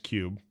Twitter, Ice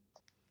Cube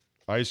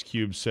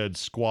said,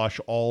 "Squash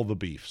all the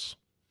beefs."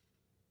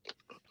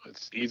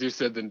 It's easier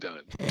said than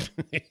done.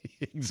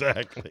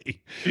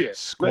 Exactly. Yeah. Let's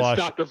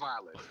stop the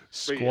violence.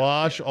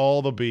 Squash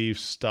all the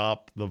beefs.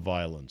 Stop the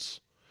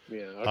violence. Yeah.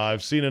 Okay.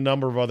 I've seen a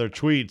number of other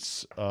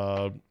tweets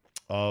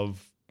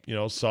of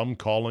some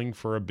calling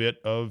for a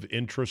bit of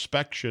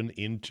introspection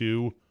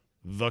into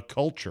the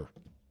culture.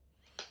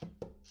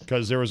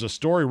 Because there was a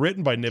story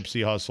written by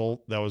Nipsey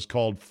Hussle that was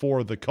called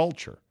For the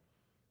Culture.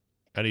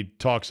 And he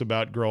talks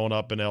about growing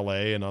up in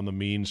L.A. and on the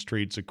mean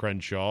streets of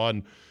Crenshaw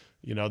and,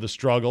 the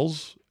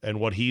struggles and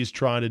what he's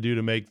trying to do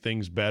to make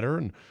things better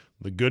and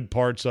the good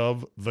parts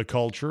of the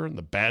culture and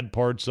the bad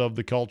parts of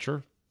the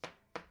culture.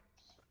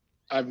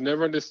 I've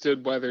never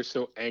understood why they're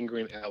so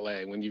angry in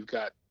L.A. when you've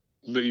got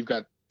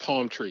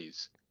palm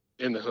trees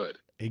in the hood.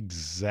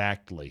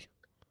 Exactly.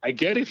 I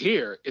get it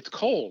here. It's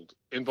cold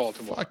in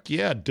Baltimore. Fuck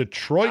yeah.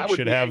 Detroit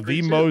should have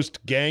the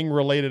most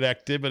gang-related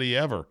activity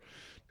ever.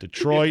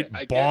 Detroit,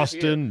 yeah,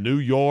 Boston, New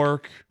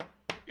York.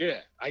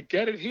 Yeah, I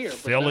get it here,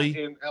 Philly. But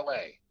not in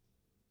L.A.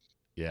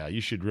 Yeah, you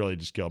should really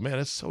just go, man,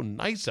 it's so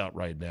nice out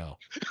right now.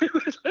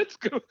 Let's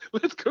go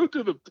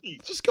to the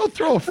beach. Just go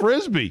throw a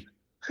Frisbee.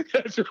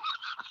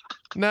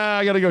 Nah,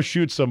 I got to go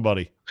shoot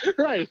somebody.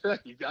 Right.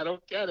 I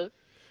don't get it.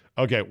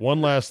 Okay,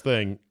 one last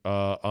thing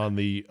on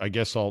the, I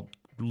guess I'll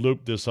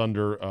loop this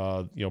under,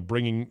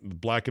 bringing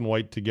black and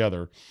white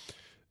together.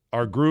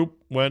 Our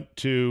group went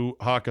to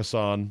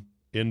Hakkasan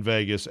in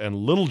Vegas, and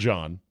Little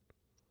John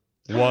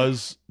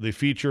was the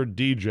featured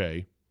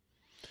DJ.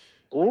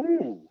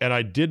 Ooh. And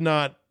I did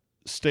not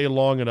stay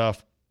long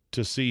enough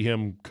to see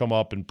him come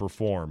up and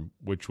perform,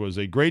 which was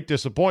a great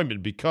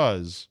disappointment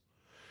because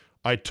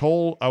I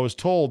was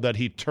told that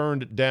he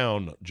turned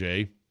down,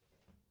 Jay.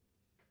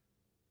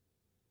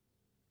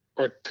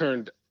 Or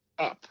turned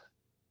up.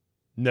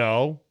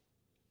 No.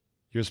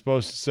 You're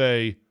supposed to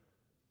say,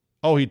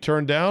 oh, he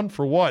turned down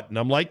for what? And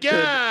I'm like,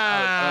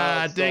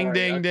 yeah, ding,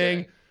 ding,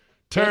 ding.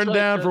 Turned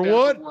down for Down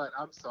what? For what?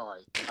 I'm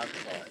sorry.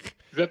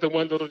 Is that the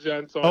one Little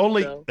John song?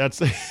 Only now?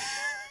 that's.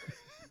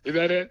 Is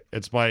that it?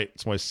 It's my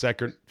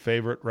second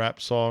favorite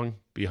rap song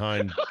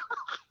behind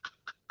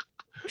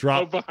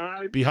drop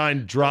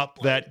drop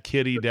that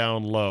kitty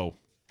down low.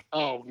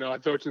 Oh no, I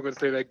thought you were going to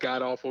say that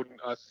god awful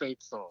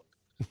Saint song.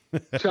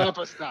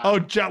 Chopper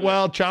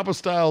Style. Chopper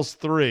Style's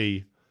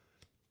 3,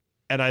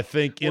 and I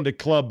think Into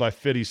Club by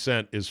 50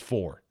 Cent is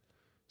 4.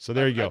 So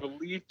there you go. I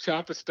believe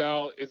Chopper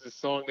Style is a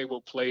song they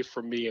will play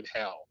for me in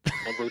hell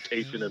on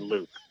rotation and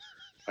loop.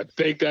 I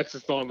think that's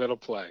the song that'll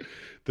play.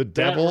 The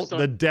devil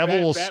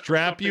will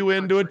strap you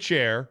into a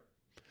chair,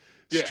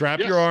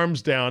 strap your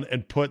arms down,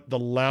 and put the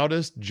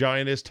loudest,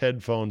 giantest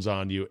headphones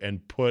on you,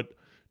 and put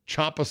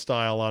Chopper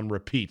Style on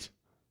repeat.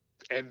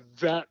 And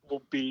that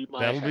will be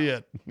my That'll be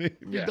it.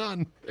 You're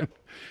done. Yeah.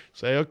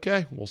 Say,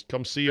 okay, we'll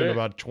come see you in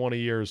about 20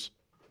 years.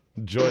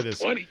 Enjoy this.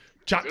 20.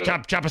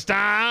 Chopper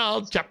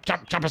Style.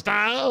 Chopper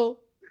Style.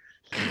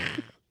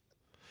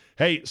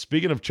 Hey,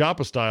 speaking of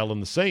Chopper Style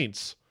and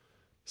the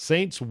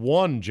Saints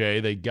won, Jay.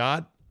 They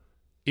got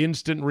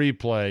instant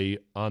replay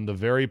on the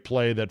very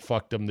play that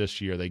fucked them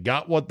this year. They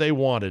got what they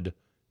wanted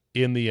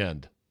in the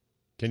end.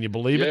 Can you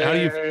believe it?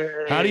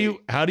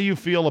 How do you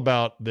feel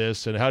about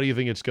this, and how do you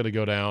think it's going to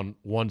go down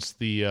once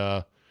the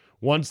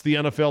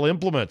NFL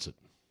implements it?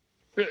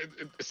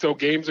 So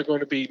games are going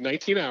to be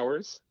 19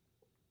 hours,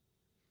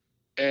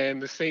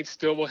 and the Saints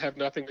still will have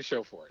nothing to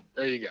show for it.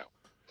 There you go.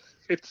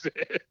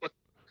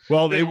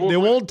 Well, they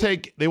won't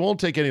take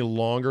any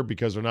longer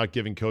because they're not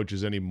giving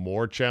coaches any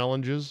more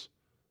challenges.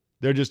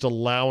 They're just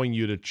allowing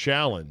you to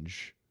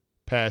challenge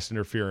pass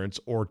interference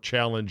or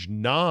challenge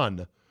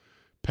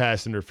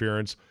non-pass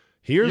interference.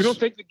 You don't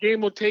think the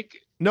game will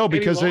take no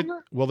because any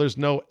longer? There's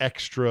no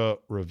extra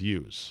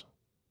reviews.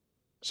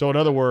 So in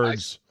other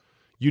words,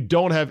 you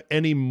don't have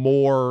any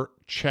more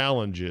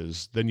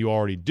challenges than you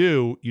already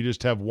do. You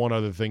just have one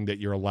other thing that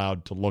you're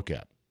allowed to look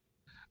at.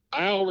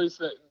 I always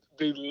say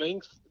there's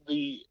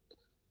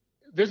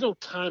no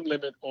time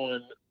limit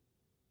on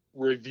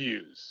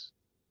reviews.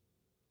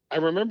 I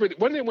remember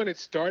when it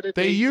started.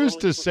 They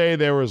used to say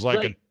there was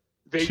like a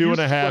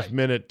 2.5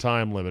 minute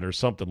time limit or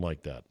something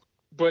like that.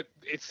 But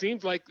it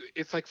seems like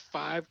it's like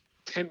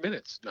 5-10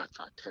 minutes, not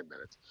 5-10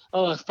 minutes.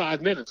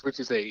 5 minutes, which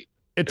is it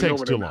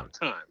takes too long.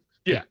 Time.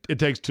 Yeah, it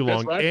takes too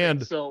long,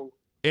 and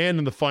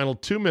in the final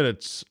 2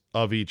 minutes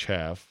of each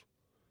half,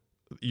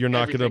 you're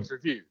not going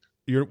to.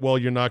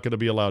 You're not going to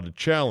be allowed to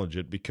challenge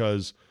it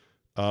because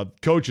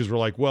coaches were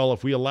like, well,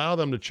 if we allow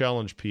them to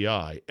challenge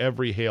PI,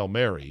 every Hail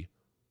Mary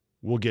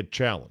will get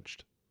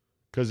challenged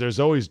because there's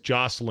always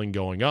jostling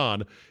going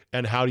on,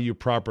 and how do you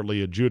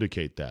properly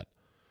adjudicate that?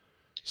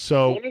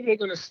 So when are they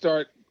going to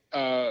start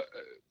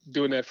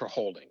doing that for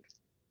holding?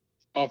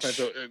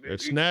 Offensive.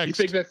 It's next. You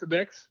think that's the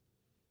next?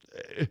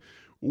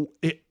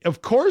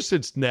 Of course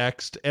it's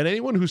next. And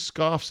anyone who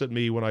scoffs at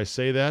me when I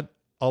say that,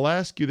 I'll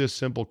ask you this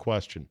simple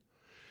question.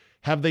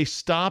 Have they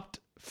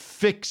stopped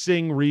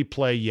fixing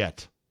replay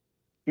yet?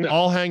 No.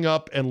 I'll hang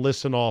up and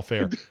listen off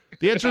air.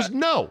 The answer is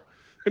no.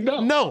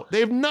 No,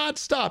 they've not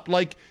stopped.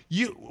 Like,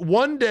 you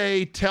one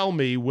day tell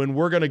me when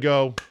we're going to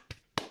go,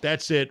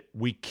 that's it.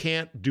 We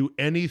can't do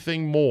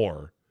anything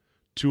more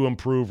to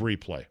improve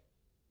replay.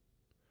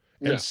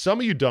 And some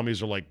of you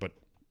dummies are like, but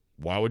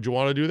why would you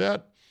want to do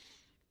that?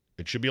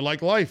 It should be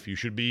like life. You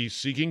should be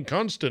seeking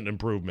constant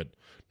improvement.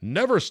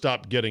 Never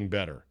stop getting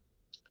better.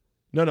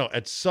 No.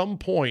 At some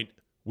point,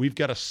 we've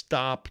got to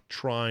stop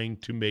trying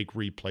to make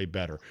replay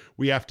better.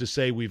 We have to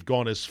say we've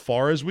gone as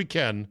far as we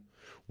can.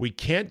 We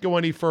can't go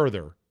any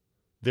further.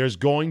 There's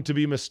going to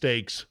be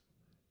mistakes.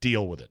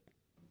 Deal with it.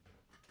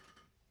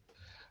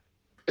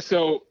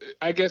 So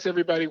I guess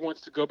everybody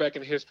wants to go back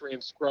in history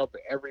and scrub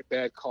every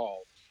bad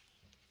call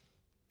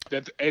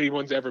that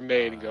anyone's ever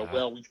made and go,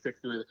 well, we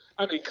fixed it.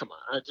 I mean, come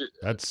on.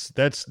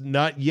 That's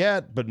not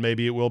yet, but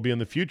maybe it will be in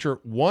the future.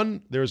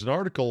 There's an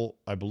article,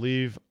 I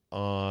believe,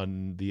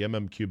 on the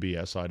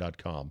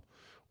mmqbsi.com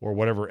or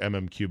whatever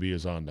MMQB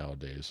is on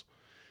nowadays,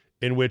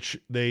 in which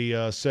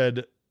they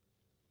said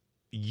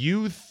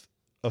youth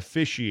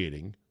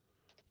officiating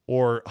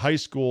or high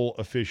school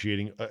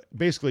officiating,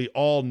 basically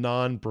all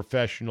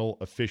non-professional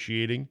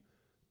officiating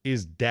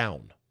is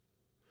down.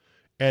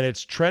 And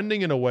it's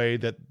trending in a way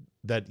that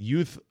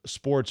youth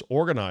sports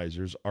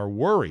organizers are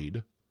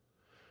worried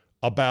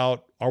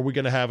about, are we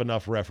going to have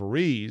enough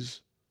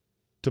referees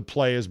to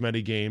play as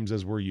many games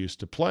as we're used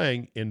to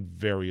playing in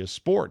various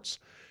sports?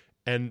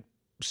 And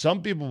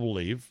some people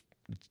believe,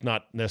 it's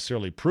not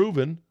necessarily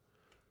proven,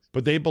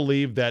 but they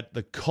believe that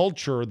the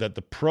culture that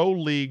the pro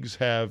leagues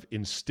have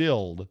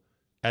instilled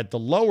at the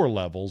lower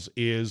levels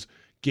is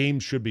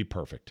games should be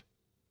perfect.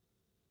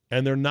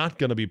 And they're not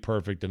going to be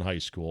perfect in high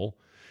school.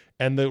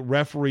 And the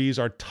referees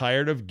are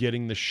tired of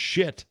getting the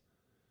shit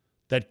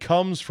that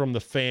comes from the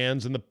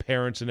fans and the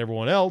parents and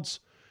everyone else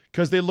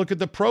because they look at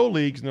the pro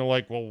leagues and they're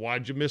like, well,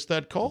 why'd you miss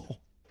that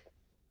call?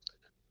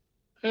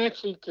 I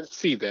actually can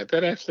see that.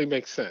 That actually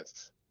makes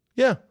sense.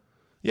 Yeah.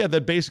 Yeah,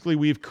 that basically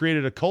we've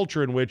created a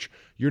culture in which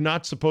you're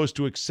not supposed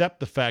to accept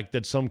the fact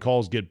that some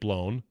calls get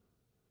blown.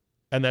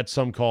 and that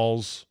some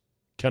calls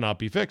cannot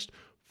be fixed.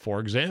 For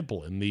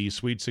example, in the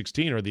Sweet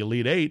 16 or the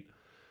Elite 8,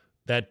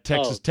 that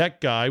Texas Tech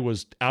guy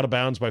was out of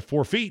bounds by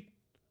 4 feet,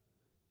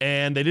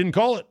 and they didn't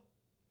call it.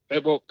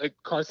 Well,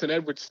 Carson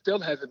Edwards still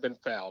hasn't been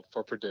fouled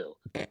for Purdue.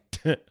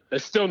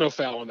 There's still no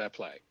foul on that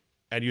play.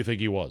 And you think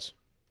he was?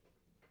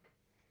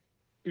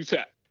 You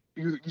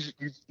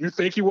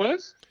think he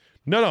was?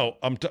 No.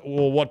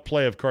 Well, what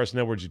play of Carson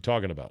Edwards are you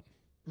talking about?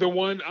 The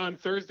one on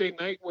Thursday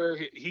night where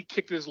he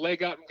kicked his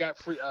leg out and got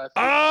free.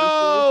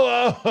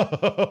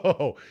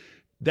 Oh,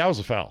 that was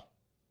a foul.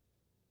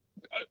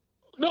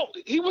 No,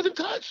 he wasn't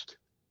touched.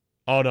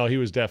 Oh, no, he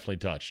was definitely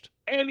touched.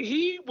 And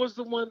he was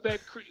the one that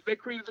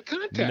created the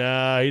contact.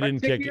 Nah, he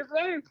didn't kick it.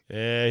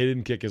 Yeah, he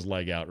didn't kick his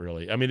leg out,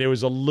 really. I mean, there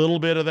was a little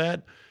bit of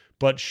that,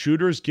 but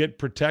shooters get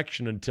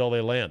protection until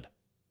they land.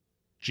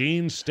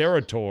 Gene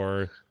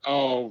Steratore.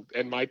 Oh,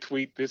 and my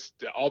tweet,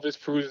 all this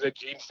proves that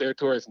Gene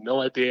Steratore has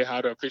no idea how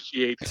to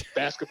officiate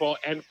basketball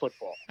and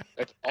football.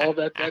 That's all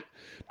that.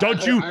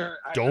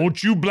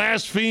 Don't you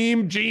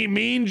blaspheme Gene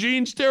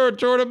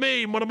Steratore to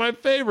me, one of my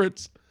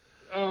favorites.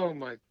 Oh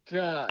my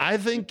God! I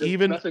think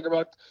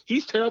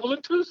he's terrible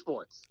in 2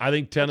 sports. I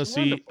think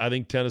Tennessee. I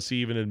think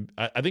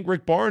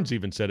Rick Barnes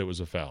even said it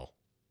was a foul.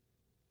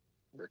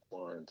 Rick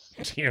Barnes.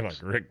 You're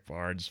like Rick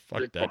Barnes.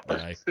 Fuck that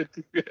guy.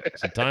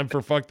 Is it time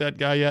for fuck that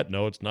guy yet?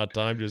 No, it's not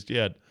time just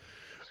yet.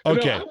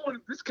 Okay.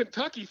 This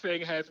Kentucky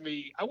thing has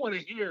me. I want to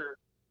hear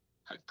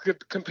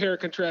compare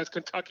and contrast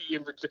Kentucky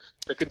and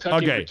the Kentucky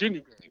and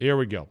Virginia game. Here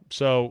we go.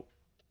 So,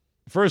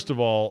 first of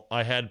all,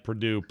 I had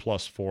Purdue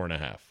plus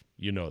 4.5.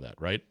 You know that,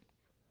 right?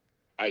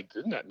 I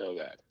did not know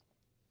that.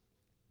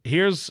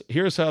 Here's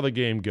how the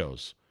game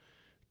goes.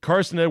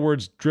 Carson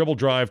Edwards dribble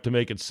drive to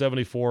make it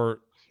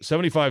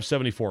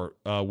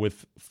 75-74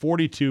 with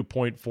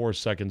 42.4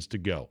 seconds to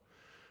go.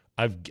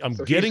 I'm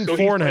getting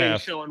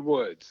 4.5. Sean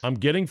Woods. I'm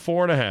getting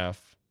 4.5.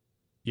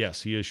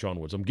 Yes, he is Sean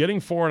Woods. I'm getting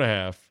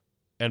 4.5,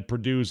 and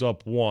Purdue's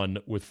up 1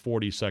 with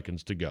 40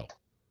 seconds to go.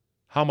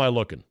 How am I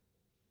looking?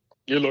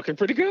 You're looking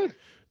pretty good.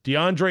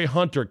 DeAndre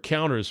Hunter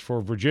counters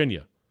for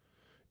Virginia.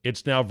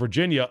 It's now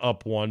Virginia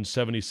up 1,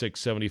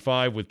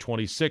 76-75 with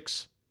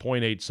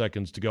 26.8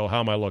 seconds to go. How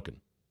am I looking?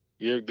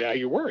 You're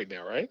worried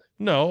now, right?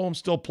 No, I'm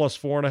still plus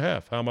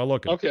 4.5. How am I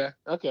looking? Okay,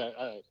 all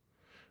right.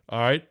 All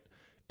right.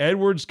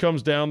 Edwards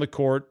comes down the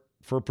court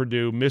for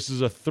Purdue,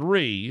 misses a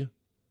 3.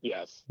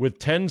 Yes. With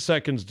 10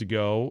 seconds to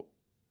go.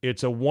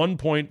 It's a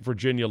 1-point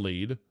Virginia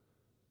lead.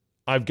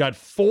 I've got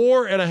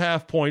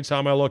 4.5 points. How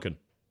am I looking?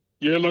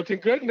 You're looking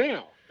good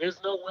now. There's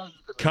no way you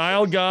can.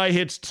 Kyle Guy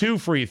hits 2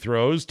 free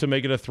throws to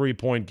make it a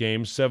 3-point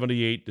game,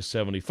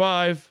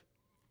 78-75,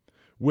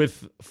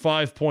 with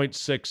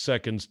 5.6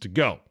 seconds to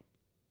go.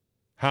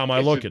 How am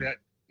I looking?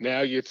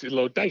 Now it's a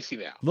little dicey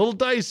now. A little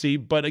dicey,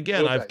 but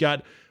again, I've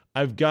got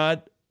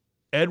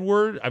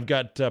Edward, I've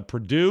got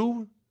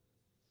Purdue,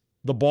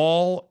 the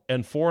ball,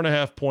 and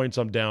 4.5 points.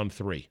 I'm down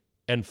 3,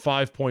 and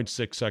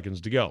 5.6 seconds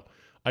to go.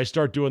 I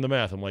start doing the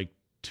math. I'm like,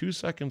 2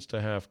 seconds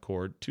to half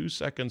court, 2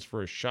 seconds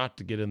for a shot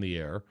to get in the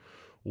air,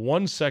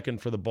 1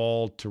 second for the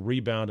ball to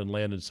rebound and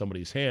land in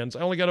somebody's hands. I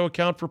only got to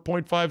account for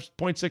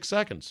 0.6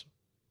 seconds,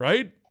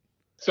 right?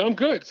 So I'm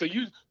good. So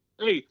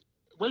hey,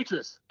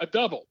 waitress, a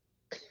double.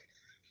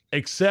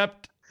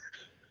 Except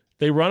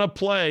they run a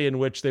play in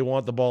which they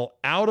want the ball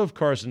out of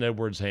Carson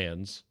Edwards'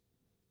 hands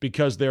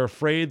because they're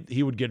afraid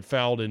he would get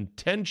fouled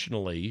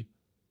intentionally.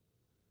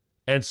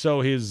 And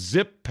so his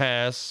zip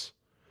pass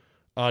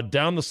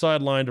down the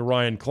sideline to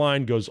Ryan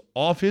Klein goes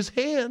off his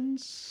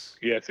hands.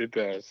 Yes, it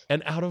does.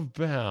 And out of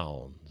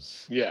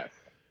bounds. Yes.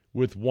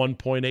 With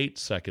 1.8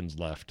 seconds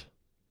left.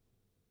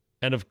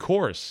 And of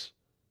course,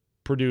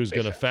 Purdue's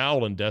going to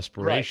foul in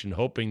desperation,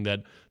 hoping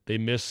that they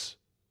miss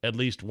at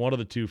least one of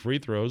the 2 free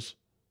throws.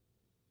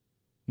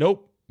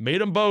 Nope. Made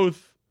them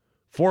both.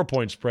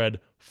 4-point spread,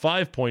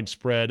 5-point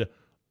spread.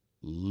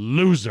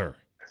 Loser.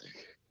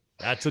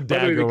 That's a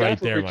dagger right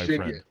there, my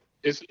friend.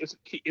 Is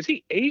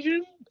he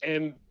Asian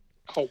and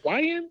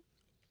Hawaiian?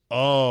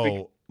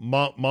 Oh,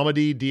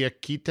 Mamadi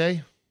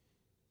Diakite?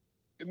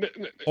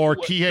 Or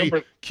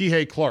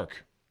Kihei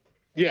Clark.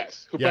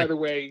 Yes, who, by the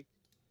way,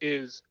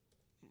 is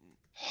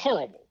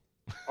horrible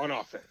on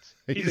offense.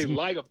 He's a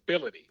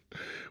liability.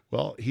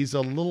 Well, he's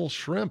a little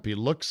shrimp. He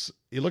looks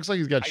like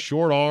he's got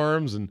short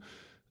arms and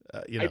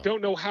I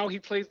don't know how he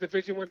plays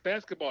Division I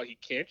basketball. He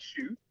can't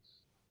shoot.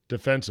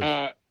 Defensive.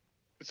 I'm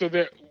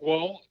good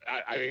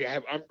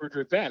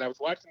with that. I was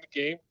watching the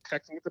game,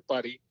 texting with a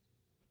buddy,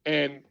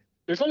 and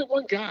there's only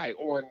one guy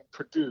on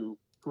Purdue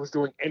who was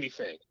doing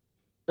anything.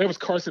 That was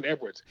Carson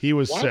Edwards. He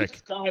was Why sick. Was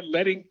this guy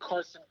letting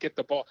Carson get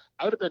the ball?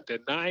 I would have been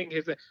denying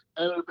his.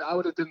 I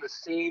would have done the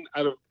scene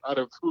out of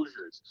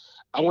Hoosiers.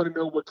 I want to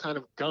know what kind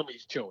of gum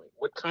he's chewing.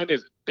 What kind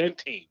is it?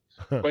 Bentine.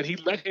 But he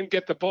let him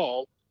get the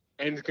ball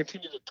and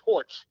continue to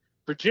torch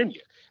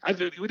Virginia.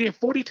 We had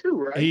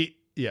 42, right?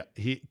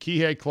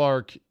 Kihei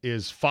Clark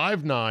is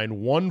 5'9",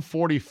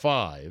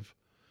 145,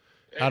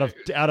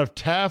 out of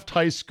Taft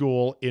High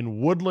School in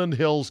Woodland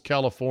Hills,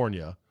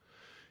 California.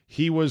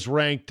 He was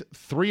ranked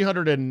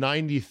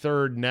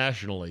 393rd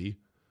nationally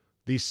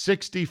the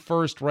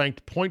 61st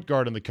ranked point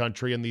guard in the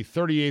country and the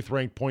 38th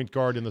ranked point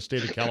guard in the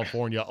state of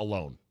California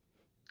alone.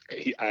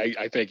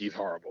 I think he's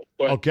horrible.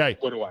 But Okay,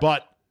 what do I?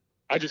 but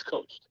I just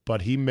coached.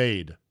 But he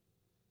made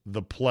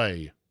the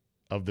play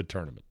of the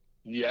tournament.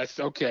 Yes,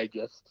 okay,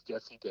 yes,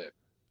 he did.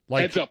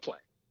 Like, heads up play.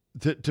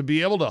 To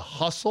be able to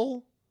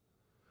hustle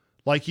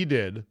like he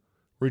did,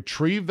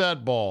 retrieve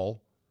that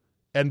ball,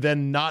 and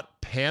then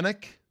not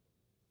panic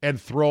and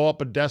throw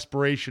up a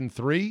desperation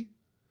three,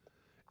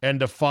 and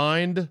to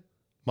find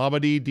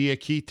Mamadi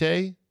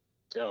Diakite.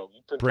 Oh,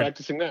 you've been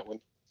practicing that one.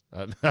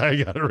 I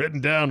got it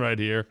written down right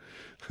here.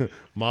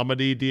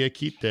 Mamadi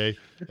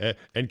Diakite.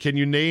 And can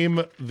you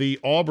name the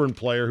Auburn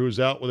player who's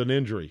out with an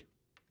injury?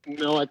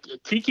 No,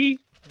 Kiki?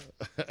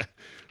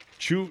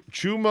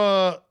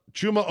 Chuma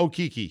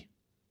Okiki.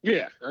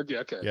 Yeah,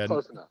 okay,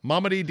 close enough.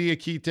 Mamadi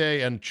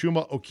Diakite and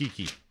Chuma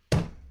Okiki.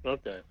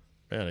 Okay.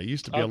 Man, it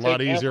used to be a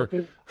lot easier.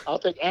 I'll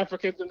take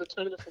Africans in the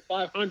tournament for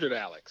 500,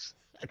 Alex.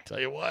 I tell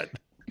you what.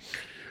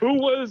 Who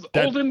was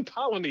Olden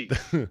Colony?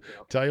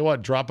 Tell you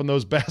what, dropping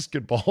those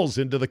basketballs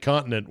into the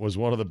continent was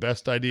one of the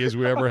best ideas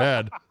we ever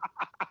had.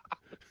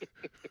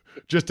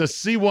 Just a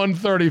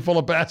C-130 full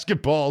of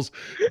basketballs,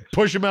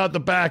 push them out the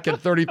back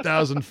at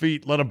 30,000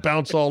 feet, let them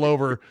bounce all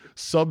over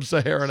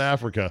sub-Saharan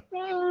Africa.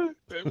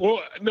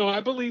 Well, no,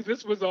 I believe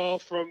this was all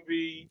from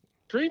the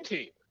Dream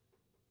Team.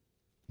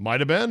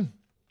 Might have been.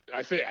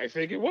 I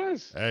think it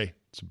was. Hey,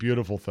 it's a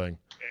beautiful thing.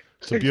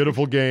 It's a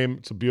beautiful game.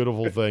 It's a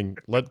beautiful thing.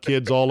 Let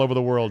kids all over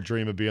the world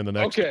dream of being the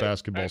next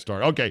basketball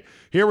star. Okay,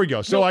 here we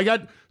go. So I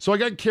got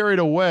carried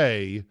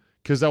away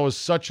because that was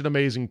such an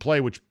amazing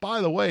play, which, by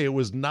the way, it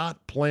was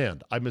not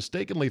planned. I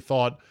mistakenly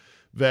thought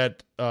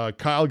that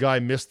Kyle Guy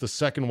missed the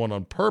second one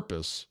on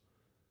purpose.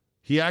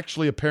 He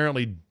actually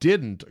apparently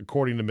didn't,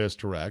 according to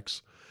Mr.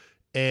 X,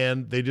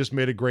 and they just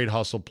made a great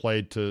hustle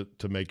play to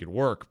make it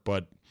work.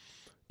 But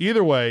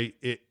either way,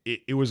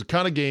 it was a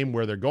kind of game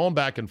where they're going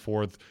back and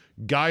forth.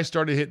 Guy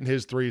started hitting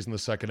his threes in the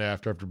second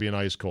half after being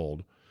ice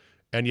cold.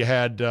 And you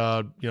had,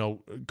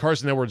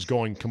 Carson Edwards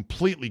going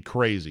completely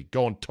crazy,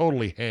 going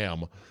totally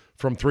ham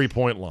from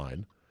three-point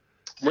line.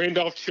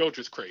 Randolph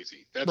Childress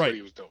crazy. That's right. What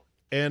he was doing.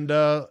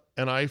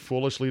 And I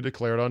foolishly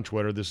declared on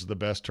Twitter, this is the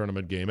best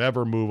tournament game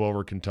ever. Move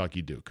over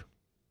Kentucky Duke.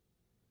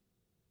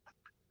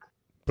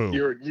 Boom.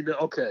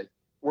 Okay.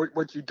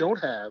 What you don't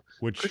have,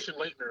 Christian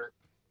Laettner,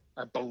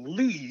 I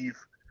believe,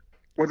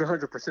 was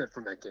 100%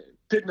 from that game.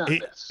 Did not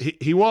miss.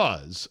 He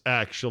was,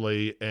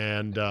 actually,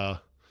 and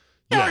what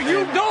are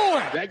you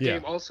doing? That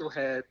game also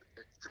had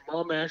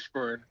Jamal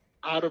Mashburn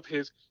out of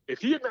his – if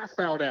he had not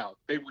fouled out,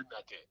 they win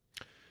that game.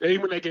 They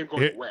win that game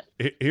going away.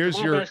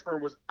 Jamal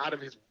Mashburn was out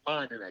of his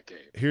mind in that game.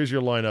 Here's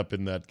your lineup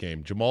in that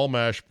game. Jamal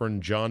Mashburn,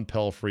 John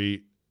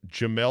Pelfrey,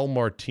 Jamel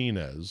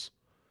Martinez.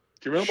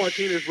 Jamel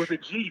Martinez with a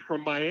G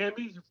from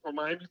Miami,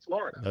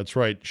 Florida. That's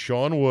right.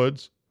 Sean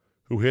Woods,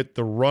 who hit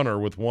the runner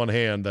with one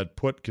hand that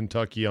put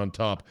Kentucky on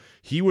top.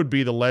 He would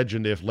be the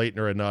legend if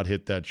Laettner had not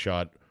hit that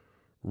shot.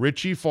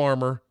 Richie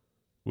Farmer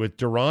with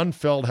Duron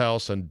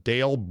Feldhaus and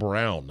Dale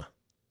Brown.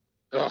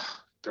 Ugh,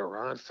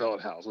 Duron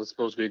Feldhaus was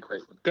supposed to be a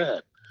great one. Go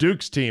ahead.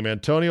 Duke's team,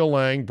 Antonio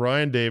Lang,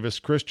 Brian Davis,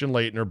 Christian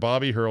Laettner,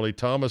 Bobby Hurley,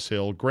 Thomas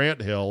Hill,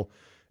 Grant Hill,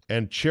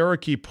 and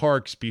Cherokee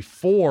Parks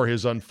before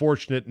his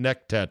unfortunate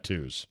neck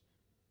tattoos.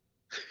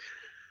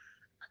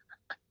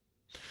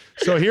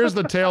 So here's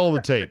the tale of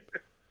the tape.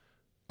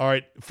 All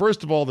right,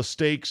 first of all, the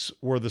stakes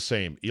were the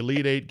same.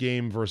 Elite Eight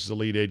game versus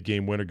Elite Eight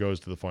game. Winner goes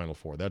to the Final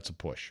Four. That's a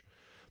push.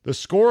 The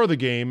score of the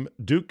game,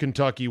 Duke,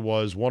 Kentucky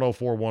was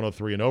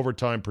 104-103 in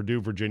overtime. Purdue,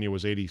 Virginia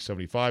was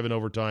 80-75 in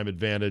overtime.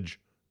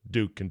 Advantage,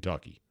 Duke,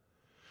 Kentucky.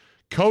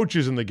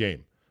 Coaches in the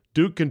game,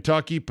 Duke,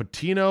 Kentucky,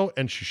 Patino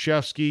and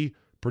Krzyzewski.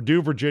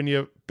 Purdue,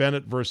 Virginia,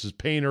 Bennett versus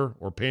Painter,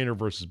 or Painter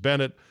versus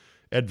Bennett.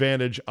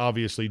 Advantage,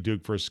 obviously,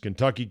 Duke versus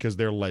Kentucky because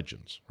they're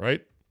legends,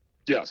 right?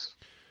 Yes.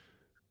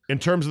 In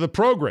terms of the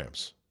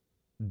programs,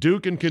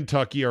 Duke and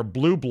Kentucky are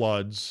blue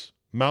bloods,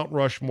 Mount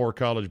Rushmore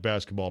college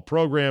basketball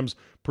programs.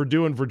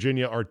 Purdue and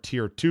Virginia are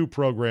tier 2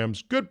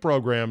 programs, good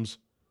programs,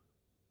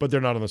 but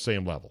they're not on the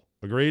same level.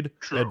 Agreed?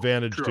 True.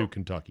 Advantage to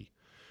Kentucky.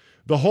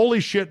 The holy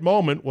shit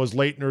moment was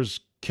Laettner's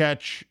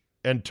catch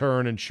and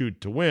turn and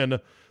shoot to win.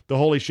 The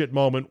holy shit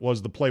moment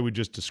was the play we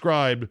just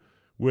described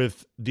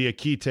with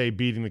Diakite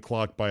beating the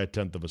clock by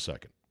 1/10 of a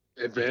second.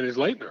 Advantage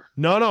Laettner.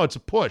 No, it's a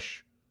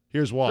push.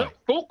 Here's why.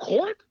 Full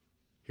court?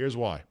 Here's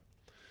why.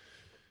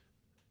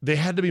 They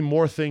had to be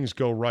more things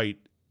go right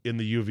in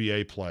the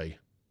UVA play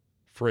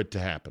for it to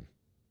happen.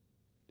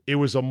 It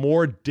was a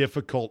more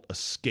difficult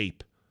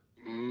escape.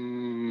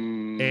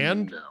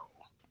 No.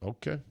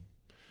 Okay.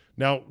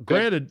 Now,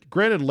 granted,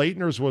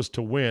 Laettner's was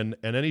to win,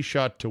 and any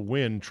shot to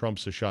win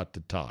trumps a shot to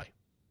tie.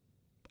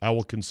 I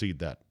will concede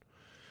that.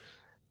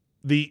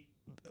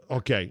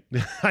 Okay,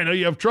 I know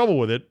you have trouble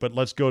with it, but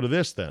let's go to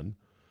this then.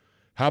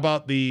 How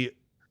about the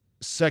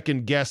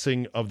second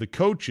guessing of the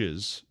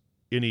coaches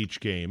in each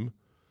game?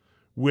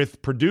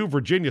 With Purdue,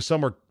 Virginia,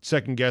 some are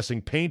second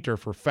guessing Painter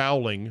for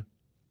fouling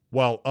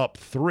while up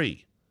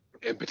 3.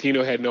 And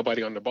Patino had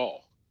nobody on the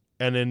ball.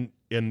 And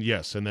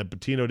then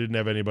Patino didn't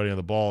have anybody on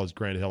the ball as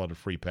Grant Hill had a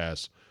free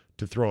pass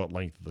to throw at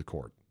length of the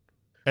court.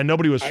 And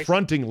nobody was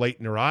fronting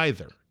Leitner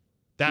either.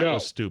 That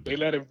was stupid. They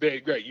let him be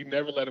great. You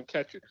never let him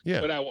catch it.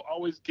 Yeah. But I will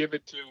always give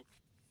it to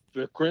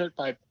the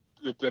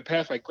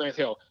pass by Grant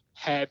Hill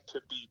had to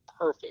be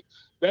perfect.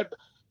 That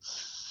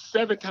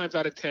 7 times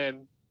out of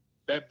 10,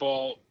 that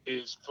ball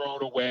is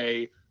thrown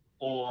away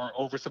or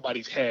over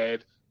somebody's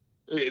head.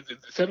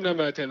 7 times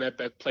out of 10,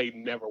 that play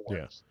never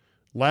works.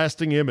 Yeah.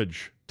 Lasting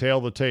image, tail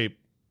of the tape.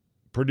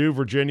 Purdue,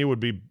 Virginia would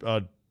be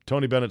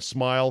Tony Bennett's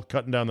smile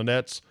cutting down the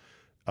nets.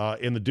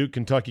 In the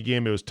Duke-Kentucky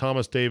game, it was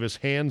Thomas Davis,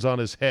 hands on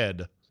his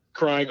head.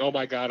 Crying, oh,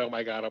 my God, oh,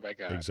 my God, oh, my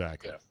God.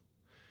 Exactly. Yeah.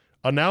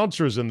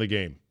 Announcers in the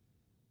game.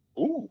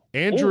 Ooh.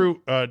 Andrew,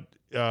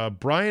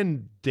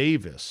 Brian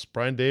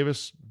Anderson,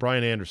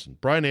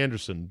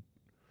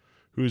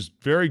 who's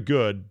very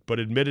good, but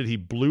admitted he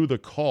blew the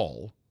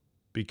call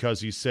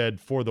because he said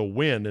for the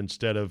win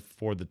instead of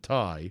for the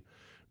tie.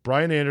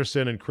 Brian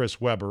Anderson and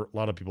Chris Webber. A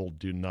lot of people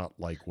do not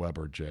like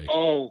Webber, Jay.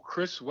 Oh,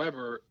 Chris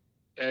Webber,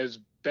 as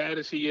bad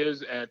as he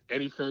is at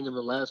anything in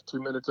the last 2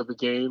 minutes of the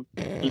game,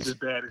 he's as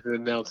bad at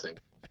announcing.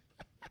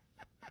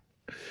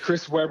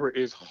 Chris Webber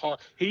is hard.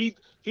 He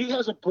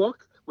has a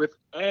book with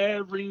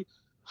every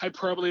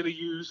hyperbole to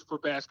use for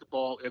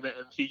basketball, and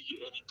he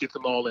gets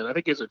them all in. I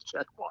think it's a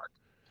check mark.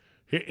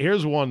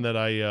 Here's one that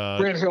I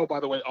Grant Hill, by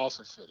the way,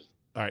 also shitty.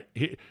 All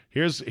right,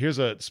 here's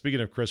a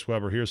speaking of Chris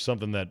Webber. Here's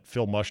something that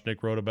Phil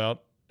Mushnick wrote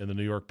about in the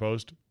New York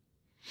Post.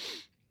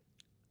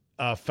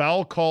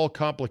 Foul call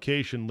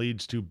complication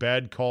leads to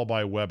bad call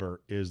by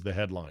Webber is the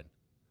headline.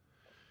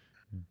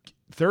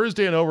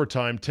 Thursday in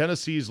overtime,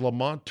 Tennessee's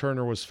Lamont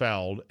Turner was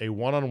fouled, a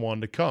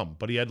one-on-one to come,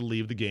 but he had to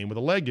leave the game with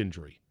a leg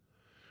injury.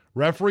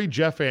 Referee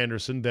Jeff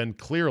Anderson then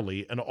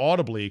clearly and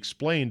audibly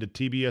explained to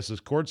TBS's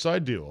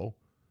courtside duo,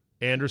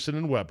 Anderson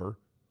and Webber,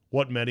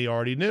 what many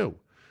already knew.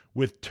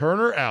 With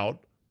Turner out,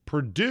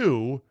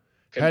 Purdue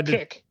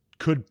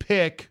could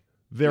pick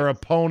their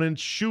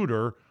opponent's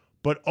shooter,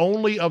 but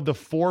only of the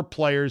 4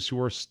 players who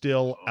are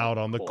still out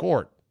on the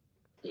court.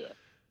 Yeah.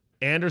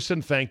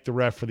 Anderson thanked the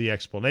ref for the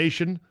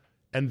explanation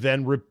and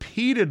then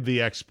repeated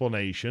the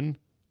explanation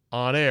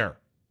on air.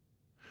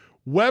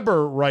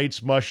 Webber,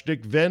 writes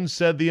Mushnick, then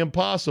said the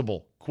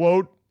impossible.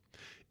 Quote,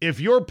 if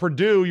you're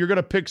Purdue, you're going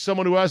to pick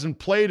someone who hasn't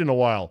played in a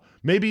while,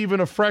 maybe even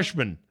a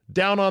freshman,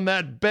 down on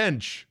that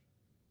bench.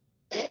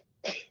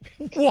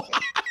 What?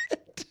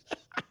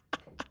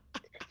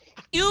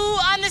 You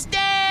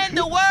understand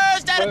the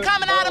words that are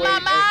coming out of my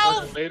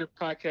mouth? In a later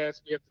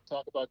podcast, we have to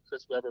talk about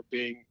Chris Webber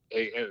being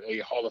a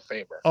Hall of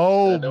Famer.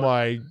 Oh,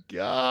 my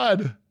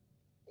God.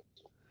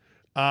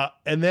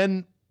 And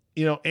then,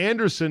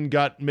 Anderson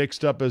got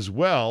mixed up as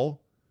well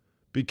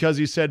because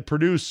he said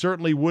Purdue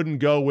certainly wouldn't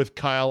go with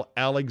Kyle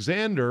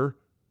Alexander.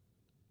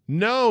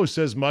 No,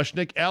 says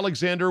Mushnick,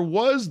 Alexander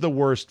was the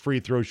worst free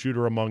throw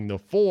shooter among the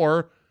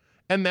 4,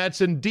 and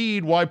that's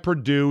indeed why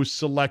Purdue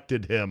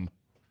selected him.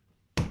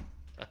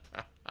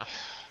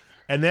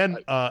 And then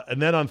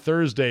on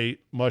Thursday,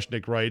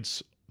 Mushnick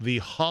writes, the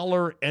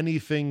holler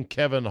anything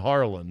Kevin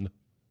Harlan.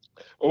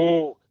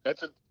 Oh,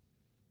 that's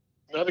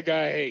another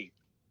guy I hate.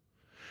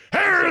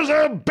 Here's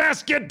a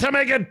basket to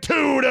make it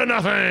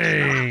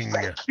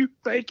 2-0.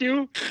 Thank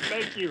you.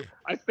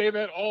 I say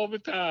that all the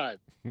time.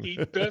 He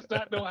does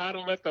not know how to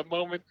let the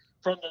moment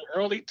from the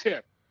early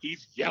tip.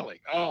 He's yelling.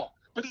 Oh,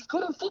 but he's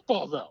good at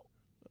football, though.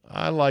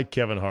 I like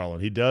Kevin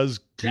Harlan. He does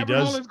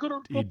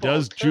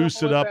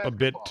juice it up a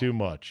bit too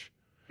much.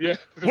 Yeah.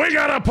 We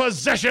got a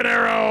possession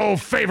arrow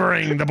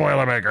favoring the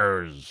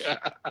Boilermakers.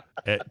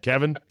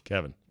 Kevin,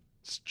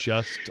 it's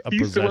just a possession arrow. He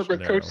used to work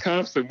with Coach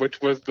Thompson,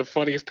 which was the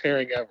funniest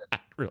pairing ever. It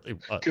really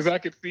was. Because I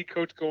could see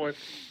Coach going,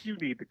 you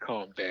need to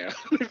calm down.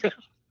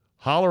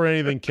 Holler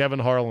anything Kevin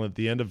Harlan at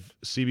the end of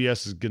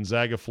CBS's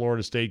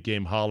Gonzaga-Florida State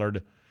game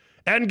hollered,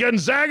 and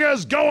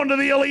Gonzaga's going to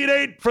the Elite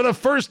Eight for the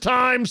first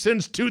time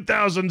since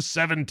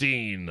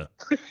 2017.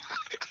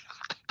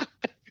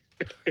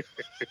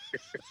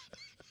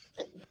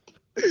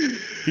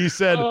 He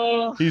said,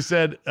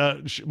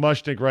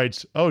 Mushnick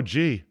writes, oh,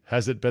 gee,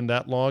 has it been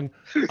that long?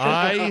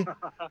 I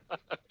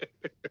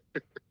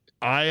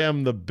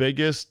am the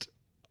biggest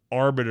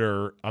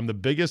arbiter. I'm the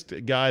biggest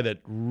guy that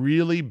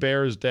really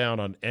bears down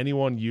on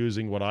anyone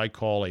using what I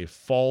call a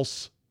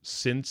false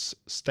since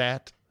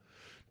stat.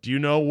 Do you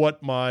know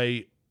what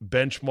my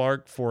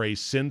benchmark for a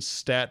since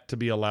stat to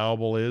be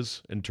allowable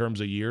is in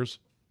terms of years?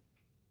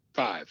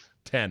 5.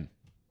 10.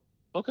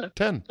 Okay.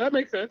 10. That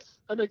makes sense.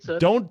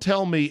 Don't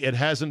tell me it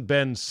hasn't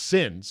been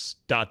since ...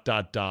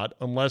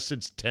 unless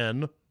it's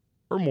 10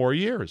 or more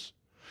years.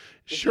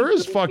 Sure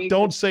as fuck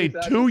don't say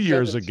 2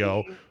 years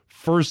ago.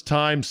 First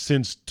time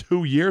since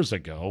 2 years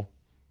ago.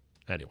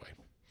 Anyway.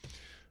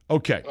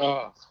 Okay.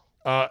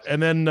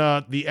 And then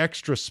the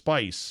extra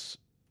spice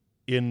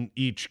in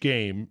each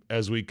game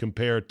as we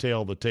compare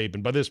tail the tape.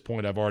 And by this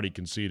point, I've already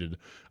conceded.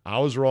 I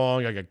was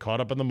wrong. I got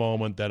caught up in the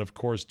moment that, of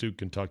course, Duke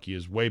Kentucky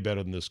is way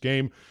better than this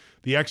game.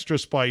 The extra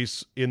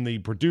spice in the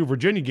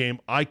Purdue-Virginia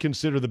game, I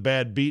consider the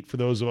bad beat for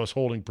those of us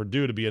holding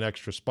Purdue to be an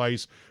extra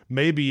spice.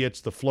 Maybe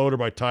it's the floater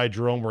by Ty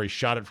Jerome where he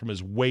shot it from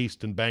his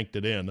waist and banked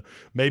it in.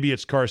 Maybe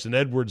it's Carson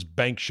Edwards'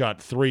 bank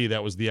shot 3.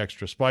 That was the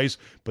extra spice.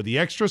 But the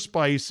extra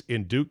spice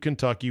in Duke,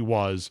 Kentucky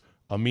was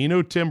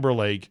Aminu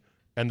Timberlake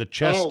and the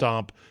chest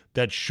stomp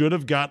that should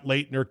have got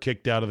Leitner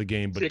kicked out of the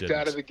game, but didn't. Kicked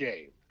out of the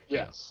game,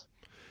 yes.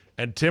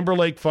 And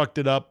Timberlake fucked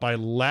it up by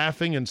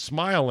laughing and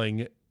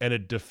smiling, and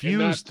it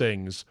diffused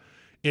things.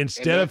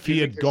 Instead of he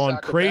had gone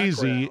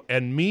crazy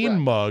and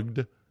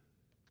mean-mugged,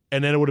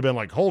 and then it would have been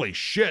like, holy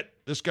shit,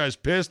 this guy's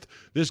pissed.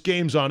 This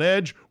game's on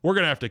edge. We're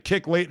going to have to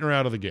kick Leitner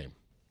out of the game.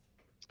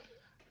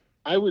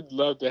 I would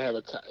love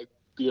to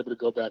be able to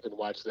go back and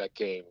watch that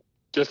game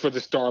just for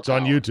the star power. It's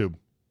on YouTube.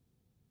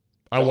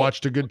 I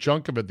watched a good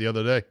chunk of it the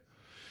other day.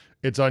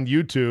 It's on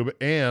YouTube,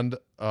 and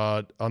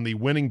on the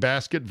winning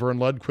basket, Vern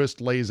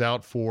Lundquist lays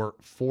out for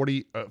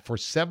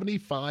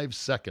 75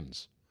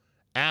 seconds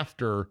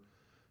after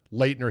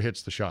Leitner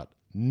hits the shot.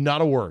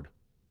 Not a word.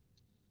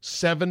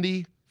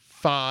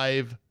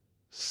 75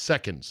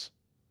 seconds.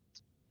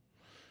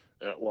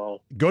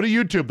 Well, go to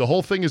YouTube. The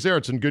whole thing is there.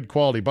 It's in good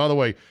quality. By the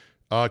way,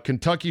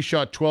 Kentucky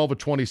shot 12 of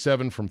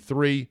 27 from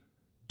 3.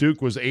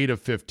 Duke was 8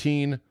 of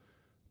 15.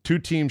 Two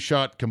teams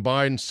shot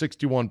combined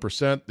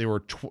 61%. They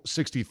were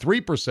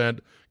 63%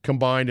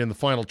 combined in the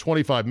final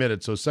 25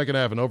 minutes. So second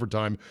half and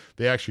overtime,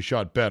 they actually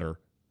shot better.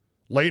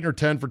 Leitner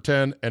 10 for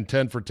 10 and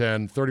 10 for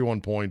 10, 31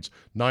 points.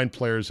 9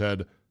 players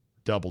had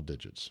double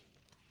digits.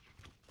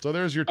 So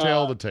there's your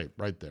tail of the tape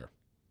right there.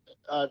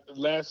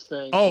 Last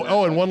thing.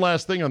 And one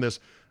last thing on this.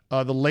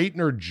 The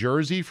Leitner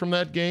jersey from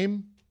that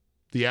game,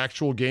 the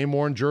actual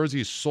game-worn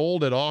jersey,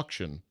 sold at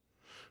auction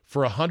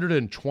for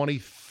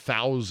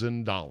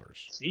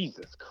 $120,000.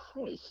 Jesus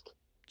Christ.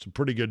 It's a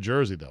pretty good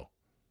jersey, though.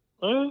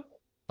 Huh?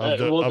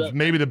 Of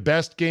maybe the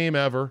best game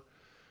ever,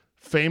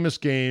 famous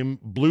game,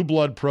 blue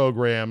blood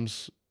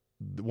programs,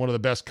 one of the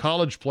best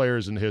college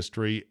players in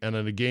history, and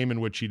in a game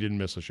in which he didn't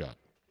miss a shot.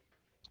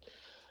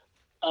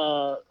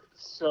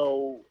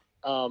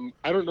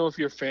 I don't know if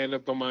you're a fan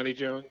of Bomani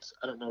Jones.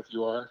 I don't know if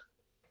you are.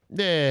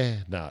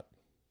 Not.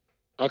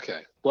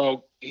 Okay.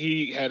 Well,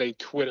 he had a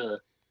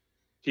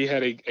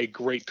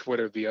great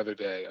Twitter the other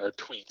day, or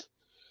tweet.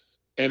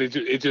 And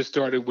it just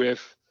started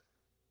with,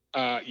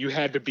 you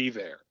had to be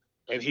there.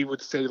 And he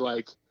would say,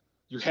 like,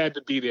 you had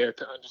to be there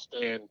to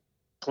understand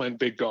Glenn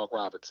Big Dog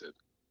Robinson.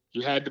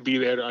 You had to be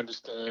there to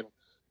understand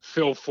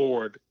Phil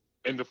Ford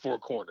in the four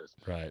corners.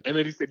 Right. And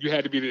then he said you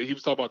had to be there. He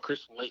was talking about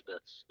Christian Leitner.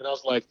 And I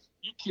was like,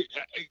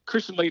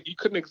 Christian Leitner, you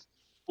couldn't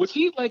was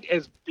he like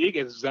as big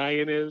as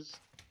Zion is?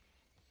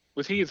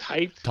 Was he as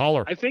hyped?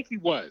 Taller. I think he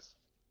was.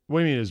 What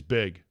do you mean as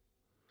big?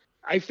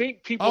 I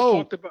think people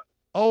talked about.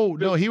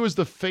 No, he was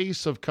the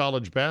face of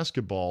college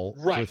basketball.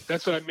 Right,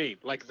 that's what I mean.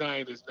 Like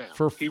Zion is now.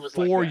 For he was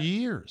 4 like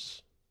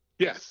years.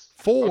 Yes.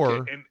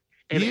 4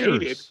 and years.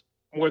 Hated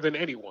more than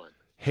anyone.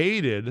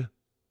 Hated,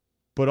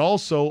 but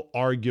also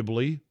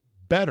arguably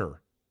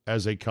better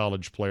as a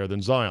college player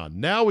than Zion.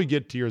 Now we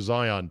get to your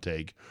Zion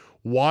take.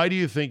 Why do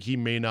you think he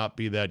may not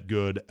be that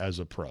good as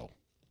a pro?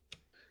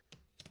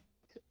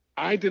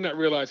 I did not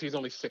realize he's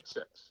only 6'6".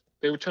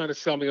 They were trying to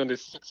sell me on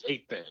this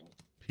 6'8" thing.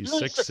 He's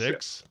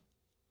 6'6"?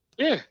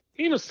 Yeah,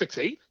 he was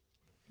 6'8".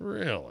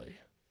 Really?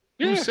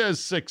 Yeah. Who says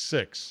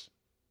 6'6"?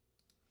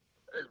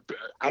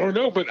 I don't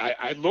know, but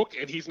I look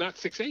and he's not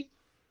 6'8".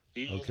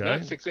 He's not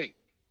 6'8".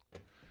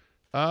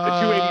 The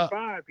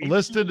 285. He's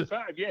Listed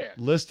 285, yeah.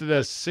 Listed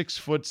as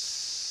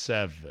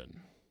 6'7".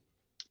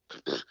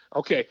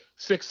 Okay,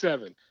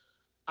 6'7".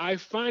 I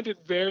find it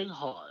very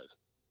hard.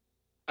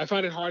 I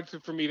find it hard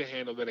for me to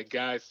handle that a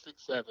guy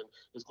 6'7"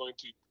 is going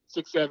to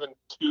 6'7",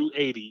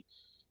 280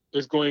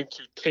 is going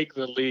to take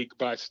the league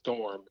by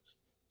storm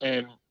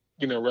and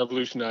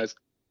revolutionize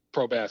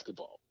pro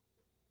basketball.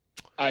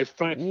 I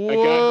find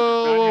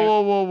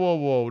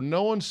whoa.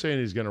 No one's saying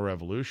he's going to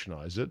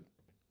revolutionize it.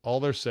 All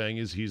they're saying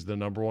is he's the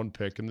number 1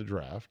 pick in the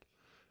draft,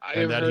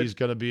 and that he's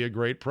going to be a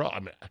great pro.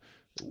 I mean,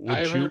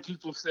 I've heard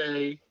people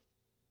say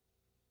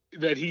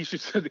that he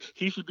should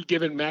be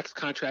given max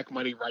contract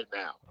money right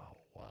now. Oh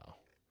wow!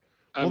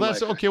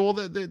 That's okay. Well,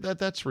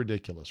 that's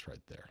ridiculous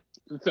right there.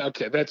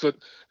 Okay, that's what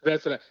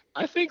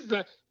I think.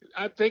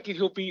 I think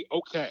he'll be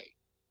okay.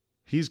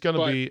 He's going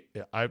to be.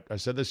 I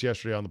said this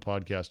yesterday on the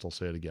podcast. I'll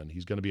say it again.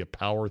 He's going to be a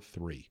power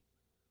 3.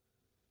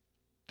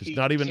 It's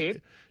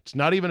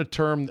not even a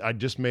term. I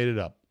just made it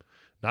up.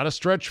 Not a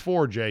stretch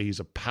 4, Jay. He's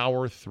a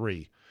power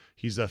 3.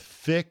 He's a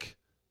thick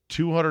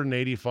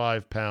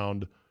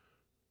 285-pound,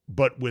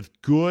 but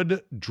with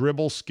good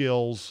dribble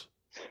skills,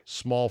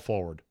 small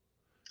forward.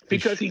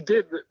 Because he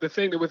did the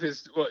thing that with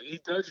his, he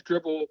does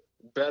dribble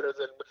better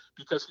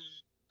because he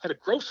had a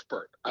growth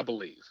spurt, I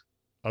believe.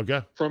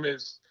 Okay. From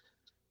his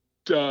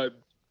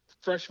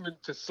freshman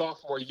to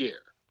sophomore year.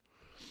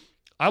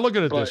 I look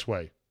at it this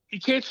way. He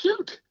can't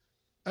shoot.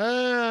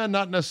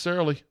 Not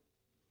necessarily.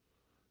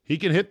 He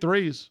can hit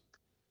threes.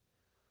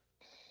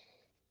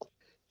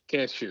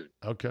 Can't shoot.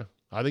 Okay.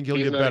 I think he'll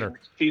get better.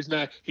 He's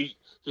not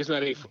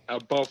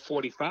above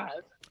 45.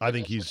 I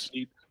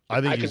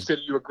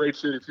consider you a great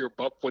shooter if you're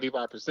above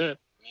 45%.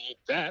 He ain't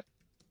that.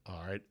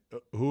 All right.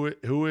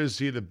 Who is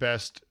he the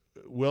best?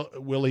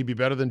 Will he be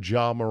better than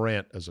Ja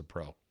Morant as a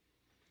pro?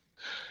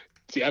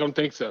 See, I don't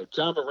think so.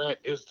 Ja Morant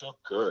is the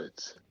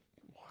goods.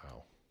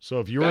 Wow. So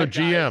if you're a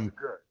GM,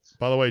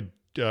 by the way,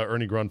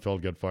 Ernie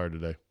Grunfeld got fired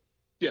today.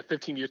 Yeah,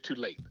 15 years too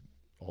late.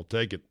 I'll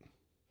take it.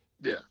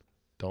 Yeah.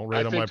 Don't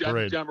rain on my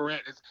parade. Ja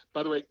Morant is,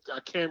 by the way,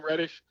 Cam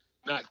Reddish,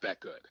 not that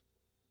good.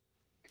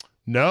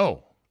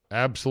 No,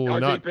 absolutely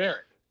RJ not.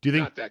 Barrett,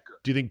 not that good.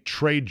 Do you think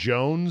Trey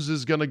Jones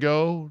is going to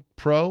go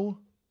pro?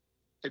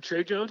 If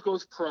Trey Jones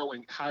goes pro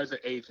and hires an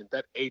agent,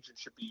 that agent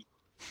should be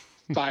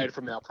fired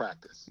for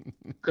malpractice.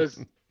 Because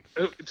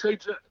Trey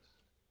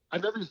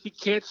Jones, he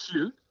can't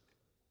shoot.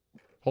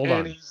 Hold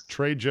on.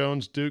 Trey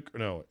Jones, Duke?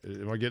 No,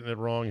 am I getting it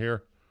wrong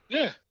here?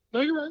 Yeah. No,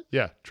 you're right.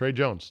 Yeah, Trey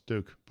Jones,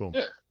 Duke. Boom.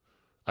 Yeah.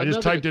 I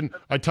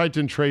typed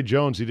in Trey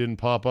Jones. He didn't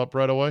pop up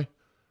right away.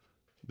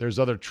 There's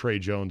other Trey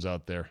Jones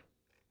out there.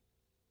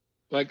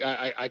 Like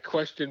I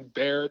questioned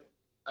Barrett.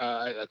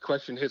 I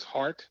questioned his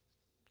heart.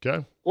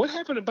 Okay. What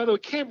happened? By the way,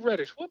 Cam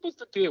Reddish, what was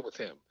the deal with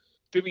him?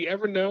 Did we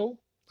ever know?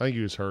 I think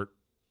he was hurt.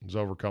 He was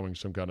overcoming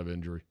some kind of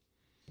injury.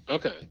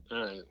 Okay.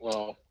 All right.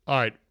 Well. All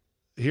right.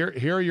 Here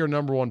are your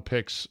number one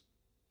picks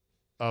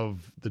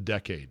of the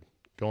decade,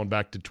 going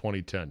back to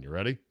 2010. You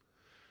ready?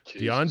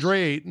 Jesus. DeAndre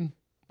Ayton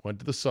went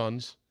to the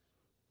Suns.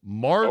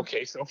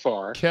 Okay, so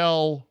far.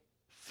 Kel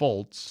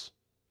Fultz.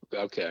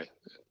 Okay.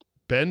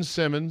 Ben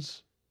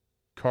Simmons.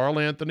 Karl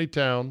Anthony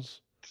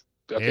Towns.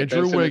 Okay,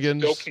 Andrew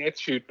Wiggins. Still can't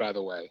shoot, by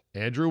the way.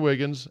 Andrew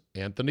Wiggins.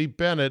 Anthony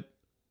Bennett.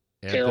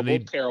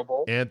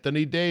 Terrible.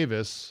 Anthony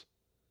Davis.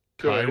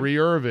 Good. Kyrie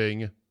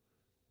Irving.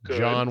 Good.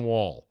 John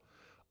Wall.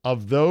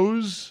 Of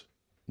those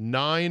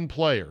 9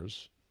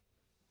 players,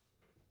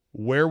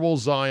 where will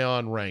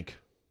Zion rank?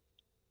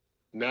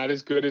 Not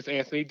as good as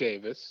Anthony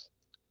Davis.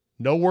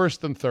 No worse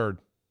than third.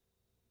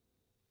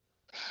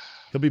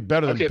 He'll be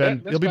better than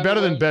Ben. He'll be better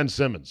than Ben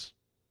Simmons.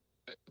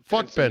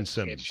 Fuck Ben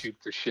Simmons. Can't shoot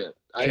for shit.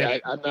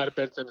 I'm not a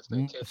Ben Simmons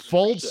fan.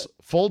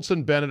 Fultz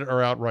and Bennett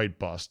are outright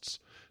busts.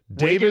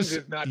 Davis,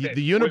 is not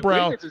the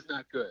unibrow, Wiggins is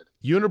not good.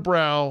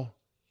 Unibrow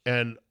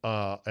and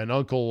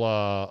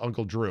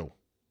Uncle Drew.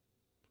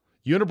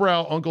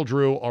 Unibrow, Uncle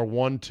Drew are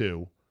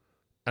 1-2,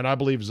 and I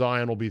believe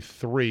Zion will be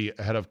 3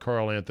 ahead of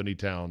Karl Anthony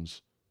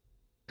Towns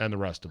and the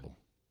rest of them.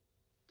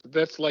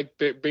 That's like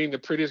being the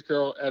prettiest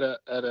girl at an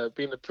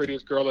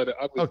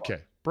ugly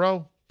Okay,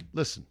 bro,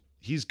 listen.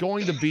 He's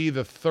going to be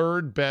the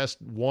third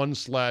best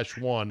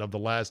 1/1 of the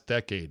last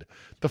decade.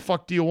 The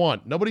fuck do you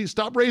want? Nobody,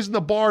 stop raising the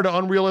bar to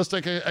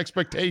unrealistic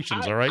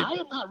expectations, all right? I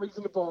am not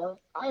raising the bar.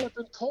 I have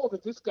been told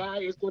that this guy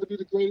is going to be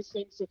the greatest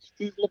thing since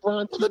he's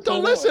LeBron. Well,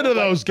 don't listen to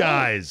those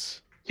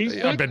guys.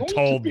 I've been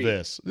told to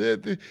this.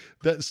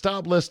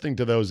 Stop listening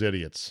to those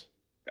idiots.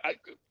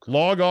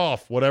 Log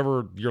off,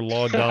 whatever you're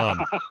logged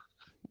on.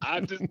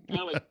 I'm just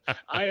telling.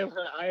 I have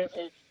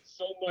heard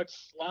so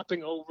much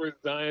slopping over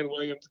Zion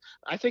Williams.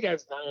 I think I have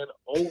Zion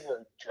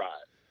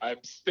overdrive. I'm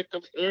sick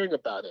of hearing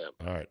about him.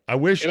 All right. I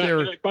wish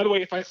by the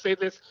way, if I say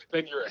this,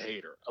 then you're a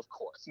hater, of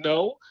course.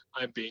 No,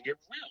 I'm being a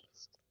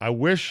realist. I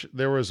wish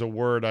there was a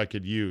word I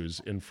could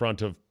use in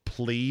front of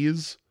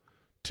please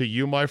to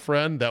you, my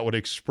friend, that would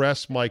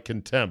express my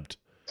contempt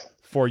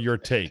for your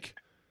take.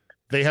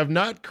 They have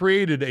not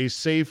created a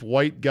safe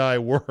white guy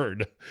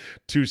word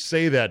to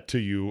say that to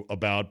you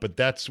about, but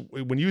that's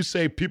when you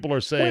say people are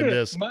saying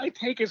this. My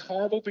take is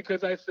horrible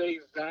because I say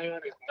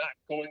Zion is not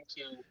going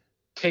to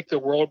take the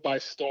world by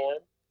storm.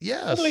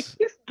 Yes. I'm like,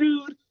 this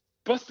dude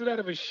busted out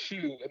of his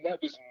shoe, and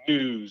that was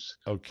news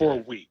for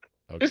a week.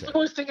 Okay. It's the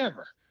worst thing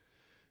ever.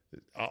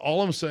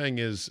 All I'm saying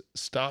is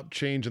stop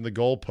changing the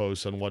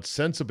goalposts on what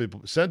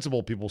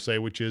sensible people say,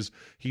 which is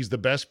he's the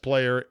best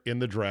player in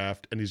the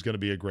draft and he's going to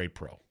be a great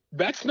pro.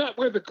 That's not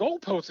where the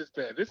goalpost has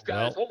been. This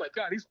guy is, oh my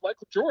God, he's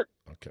Michael Jordan.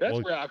 Okay,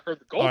 that's where I've heard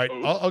the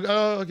goalpost. All right,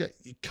 okay.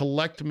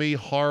 Collect me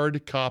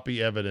hard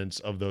copy evidence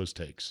of those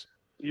takes.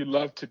 You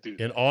love to do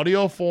in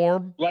audio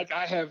form. Like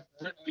I have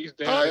written these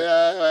down. Oh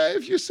yeah,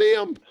 if you see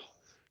them,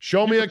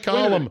 show me a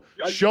column.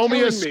 Show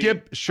me a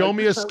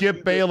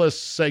Skip Bayless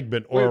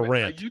segment or a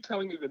rant. Are you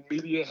telling me the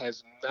media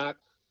has not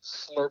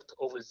slurped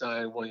over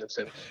Zion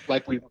Williamson?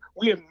 Like we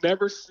have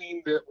never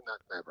seen this. Not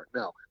never.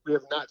 No, we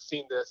have not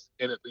seen this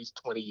in at least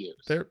 20 years.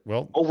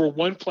 Over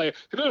one player.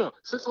 No,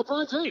 since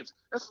LeBron James.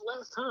 That's the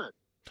last time.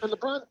 And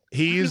LeBron.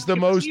 He's the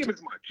most.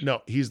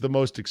 No, he's the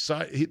most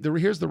exciting.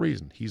 Here's the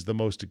reason. He's the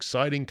most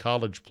exciting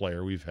college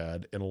player we've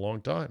had in a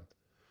long time.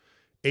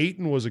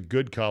 Ayton was a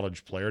good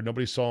college player.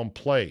 Nobody saw him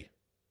play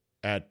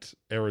at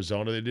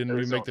Arizona. They didn't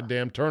even make the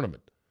damn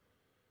tournament.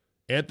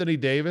 Anthony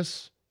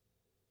Davis.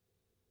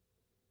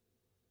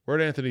 Where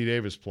did Anthony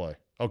Davis play?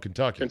 Oh,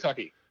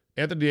 Kentucky.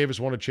 Anthony Davis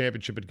won a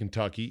championship in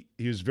Kentucky.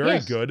 He was very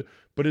good,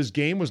 but his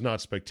game was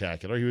not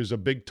spectacular. He was a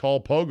big,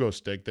 tall pogo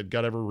stick that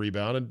got every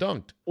rebound and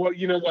dunked. Well,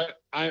 you know what?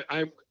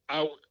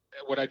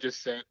 what I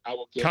just said. I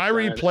will get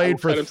Kyrie Zion.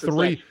 played for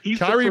three.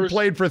 Kyrie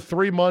played for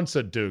 3 months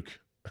at Duke,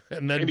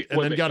 and then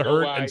got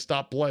hurt and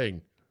stopped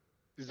playing.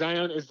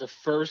 Zion is the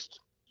first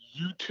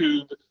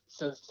YouTube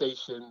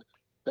sensation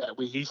that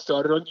he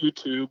started on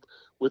YouTube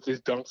with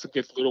his dunks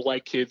against little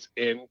white kids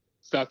in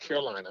South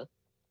Carolina.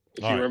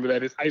 If you remember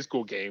that, his high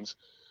school games.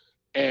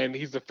 And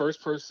he's the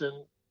first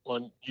person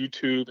on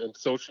YouTube and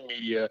social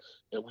media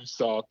that we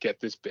saw get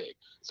this big.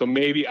 So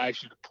maybe I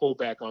should pull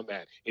back on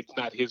that. It's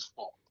not his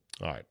fault.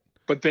 All right.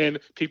 But then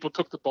people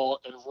took the ball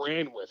and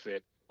ran with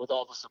it with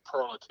all the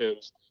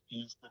superlatives.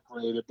 He's the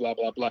greatest, blah,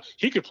 blah, blah.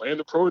 He could play in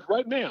the pros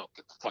right now.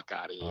 Get the fuck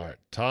out of here. All right.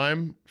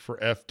 Time for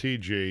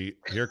FTG.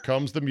 Here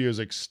comes the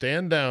music.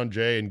 Stand down,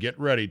 Jay, and get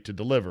ready to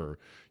deliver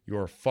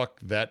your fuck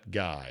that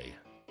guy.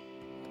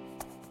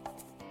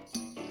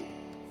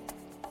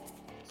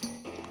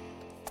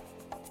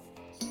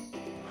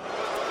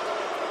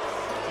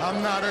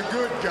 I'm not a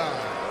good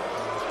guy.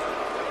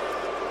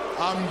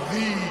 I'm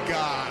the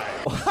guy.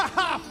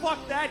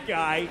 Fuck that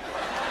guy.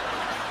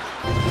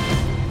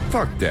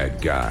 Fuck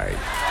that guy.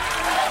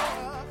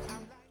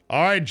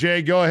 All right,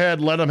 Jay, go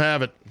ahead. Let him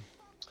have it.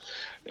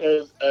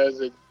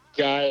 As a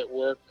guy at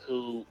work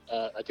who,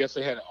 I guess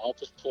they had an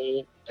office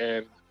poll,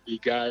 and the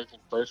guy's in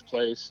first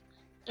place,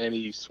 and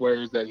he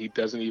swears that he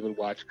doesn't even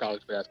watch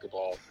college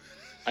basketball.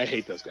 I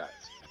hate those guys.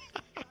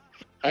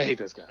 I hate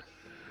those guys.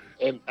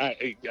 And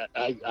I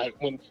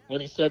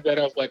when he said that,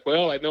 I was like,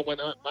 well, I know what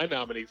my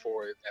nominee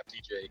for is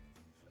FTJ.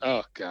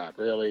 Oh, God,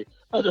 really?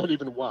 I don't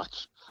even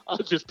watch. I'll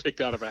just pick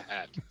out of a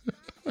hat.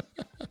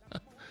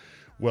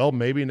 Well,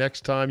 maybe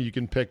next time you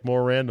can pick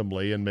more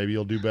randomly, and maybe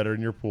you'll do better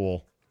in your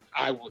pool.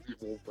 I will,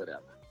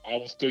 whatever. I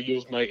will still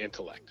use my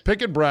intellect.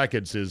 Picking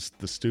brackets is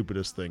the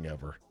stupidest thing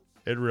ever.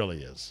 It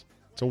really is.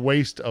 It's a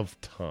waste of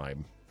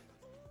time.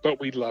 But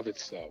we love it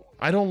so.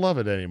 I don't love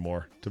it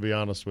anymore, to be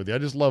honest with you. I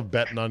just love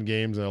betting on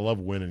games, and I love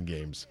winning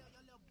games.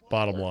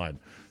 Bottom line.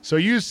 So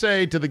you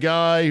say to the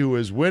guy who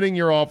is winning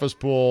your office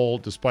pool,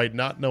 despite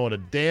not knowing a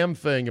damn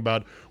thing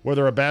about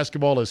whether a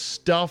basketball is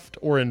stuffed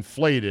or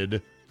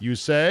inflated, you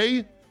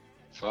say,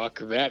 fuck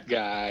that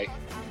guy.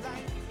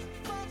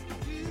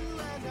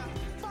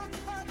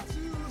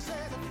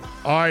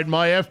 All right,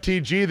 my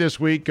FTG this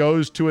week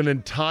goes to an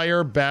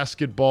entire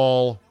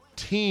basketball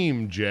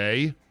team,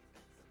 Jay.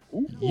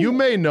 Ooh. You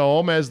may know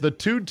them as the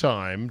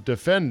two-time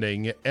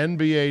defending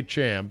NBA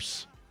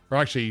champs, or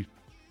actually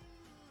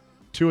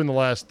 2 in the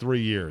last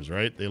 3 years,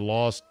 right? They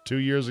lost 2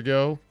 years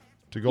ago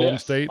to Golden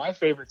State. My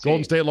favorite team.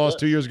 Golden State lost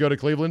 2 years ago to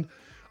Cleveland.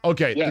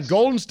 Okay, the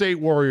Golden State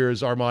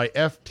Warriors are my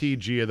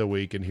FTG of the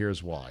week, and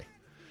here's why.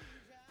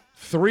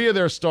 3 of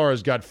their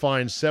stars got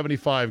fined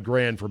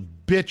 $75,000 for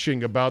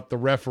bitching about the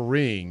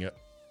refereeing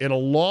in a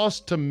loss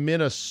to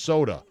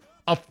Minnesota.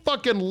 A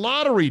fucking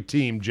lottery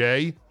team,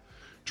 Jay.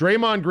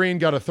 Draymond Green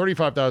got a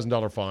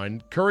 $35,000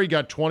 fine. Curry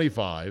got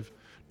 $25,000.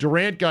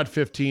 Durant got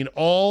 $15,000,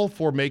 all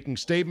for making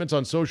statements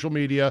on social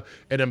media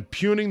and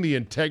impugning the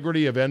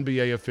integrity of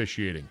NBA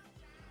officiating.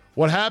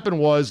 What happened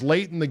was,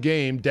 late in the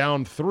game,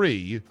 down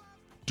 3,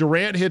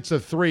 Durant hits a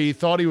 3,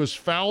 thought he was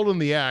fouled in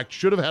the act,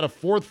 should have had a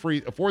fourth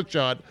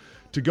shot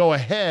to go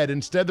ahead.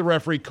 Instead, the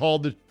referee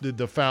called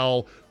the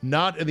foul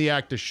not in the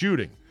act of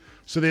shooting.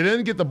 So they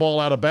didn't get the ball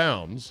out of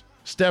bounds.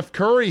 Steph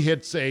Curry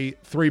hits a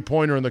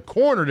three-pointer in the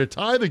corner to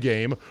tie the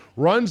game,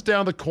 runs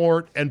down the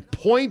court, and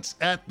points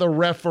at the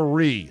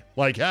referee.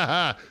 Like,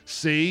 haha,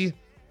 see?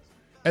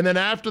 And then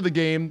after the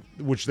game,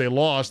 which they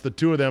lost, the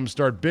 2 of them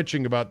start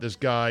bitching about this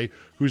guy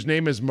whose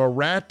name is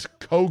Marat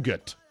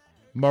Kogut.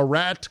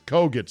 Marat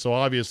Kogut, so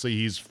obviously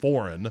he's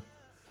foreign.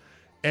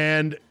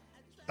 And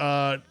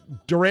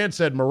Durant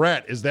said,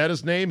 Marat, is that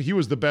his name? He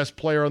was the best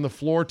player on the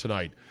floor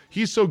tonight.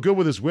 He's so good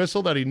with his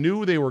whistle that he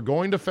knew they were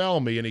going to foul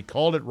me, and he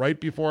called it right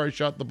before I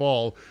shot the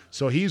ball.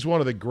 So he's one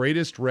of the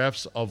greatest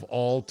refs of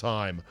all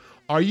time.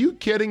 Are you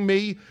kidding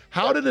me?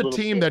 How did a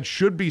team that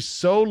should be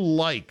so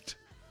liked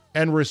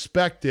and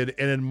respected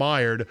and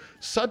admired,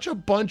 such a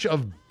bunch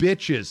of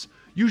bitches?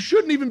 You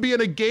shouldn't even be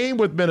in a game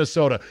with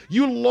Minnesota.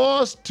 You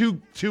lost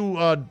to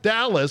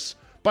Dallas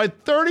by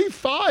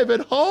 35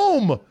 at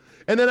home.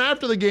 And then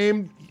after the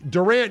game,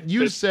 Durant,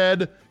 you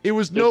said it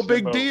was no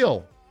big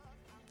deal.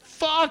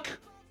 Fuck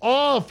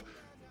off.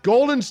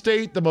 Golden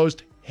State, the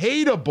most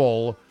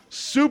hateable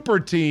super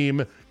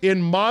team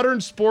in modern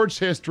sports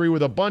history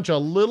with a bunch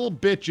of little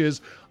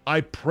bitches.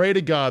 I pray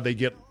to God they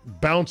get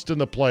bounced in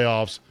the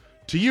playoffs.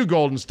 To you,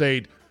 Golden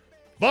State,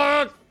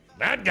 fuck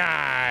that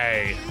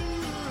guy.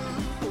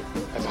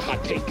 That's a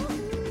hot take.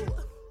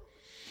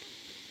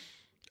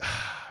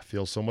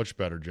 Feels so much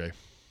better, Jay.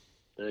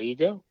 There you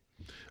go.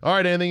 All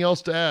right, anything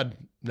else to add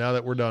now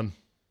that we're done?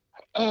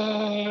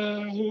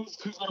 Who's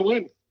going to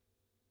win?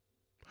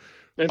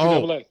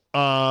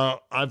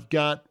 I've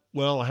got,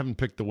 I haven't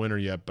picked the winner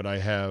yet, but I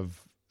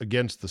have,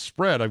 against the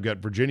spread, I've got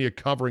Virginia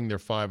covering their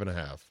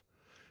 5.5.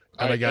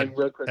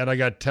 And I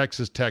got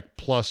Texas Tech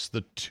plus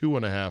the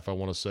 2.5, I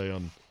want to say,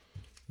 on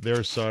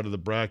their side of the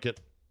bracket.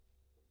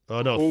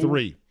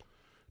 3.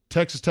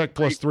 Texas Tech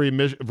plus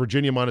 3,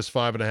 Virginia minus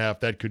 5.5.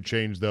 That could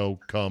change, though,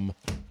 come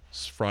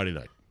Friday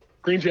night.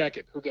 Green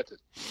jacket. Who gets it?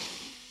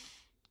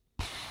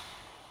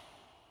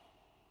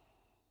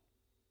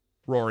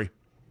 Rory.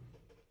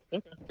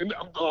 Okay.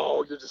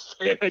 Oh, you're just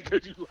saying that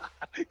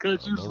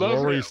because you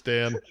love Rory him.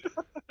 Stan.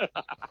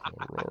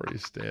 Rory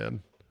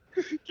Stan.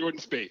 Jordan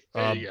Spieth.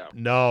 There you go.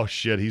 No,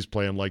 shit. He's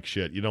playing like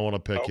shit. You don't want to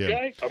pick him.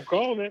 Okay, I'm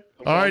calling it.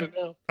 All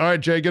right,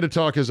 Jay, good to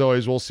talk as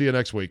always. We'll see you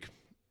next week.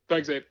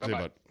 Thanks, Abe.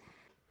 Bye-bye.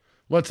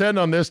 Let's end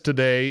on this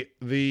today.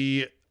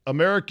 The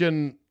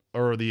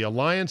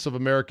Alliance of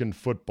American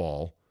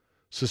Football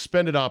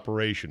suspended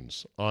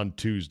operations on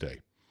Tuesday.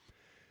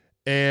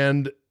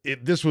 And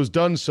this was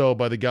done so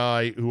by the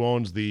guy who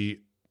owns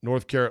the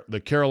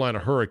Carolina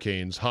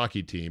Hurricanes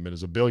hockey team and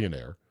is a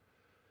billionaire.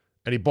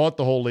 And he bought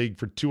the whole league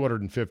for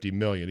 $250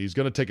 million. He's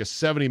going to take a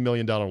 $70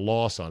 million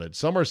loss on it.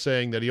 Some are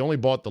saying that he only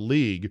bought the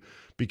league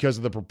because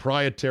of the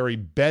proprietary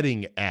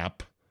betting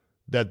app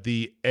that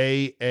the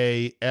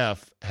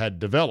AAF had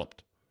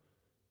developed.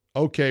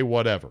 Okay,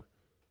 whatever.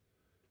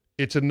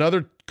 It's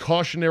another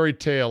cautionary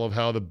tale of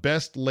how the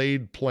best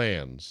laid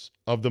plans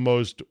of the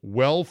most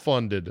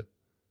well-funded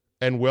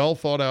and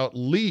well-thought-out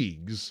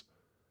leagues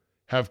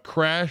have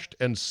crashed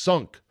and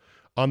sunk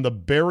on the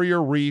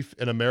barrier reef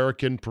in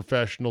American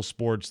professional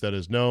sports that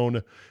is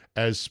known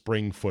as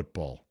spring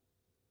football.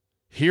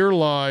 Here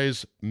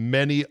lies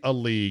many a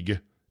league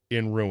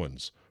in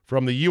ruins,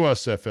 from the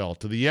USFL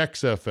to the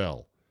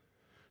XFL,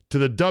 to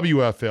the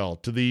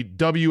WFL, to the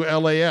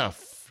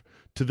WLAF,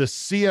 to the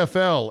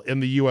CFL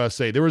in the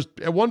USA. There was,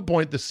 at one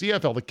point, the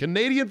CFL, the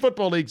Canadian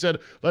Football League, said,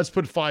 let's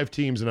put 5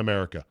 teams in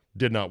America.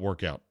 Did not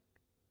work out.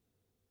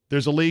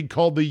 There's a league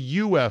called the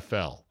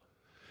UFL.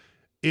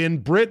 In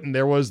Britain,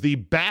 there was the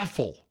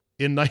BAFL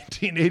in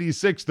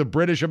 1986, the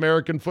British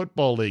American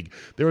Football League.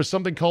 There was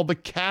something called the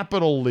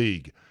Capital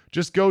League.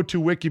 Just go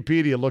to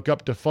Wikipedia, look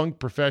up defunct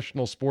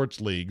professional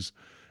sports leagues,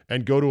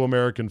 and go to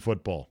American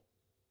football.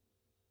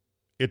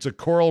 It's a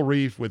coral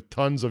reef with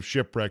tons of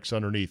shipwrecks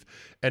underneath.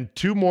 And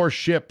 2 more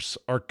ships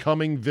are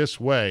coming this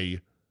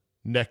way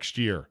next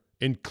year,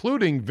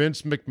 including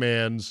Vince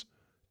McMahon's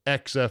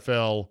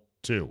XFL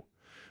 2.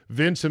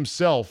 Vince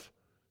himself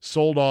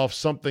sold off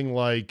something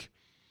like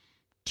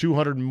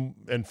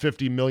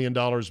 $250 million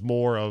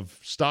more of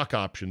stock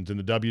options in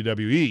the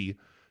WWE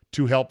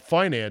to help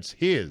finance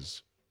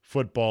his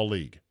football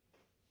league.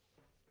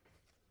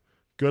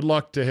 Good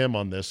luck to him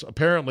on this.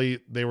 Apparently,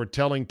 they were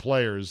telling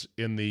players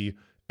in the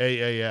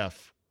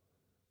AAF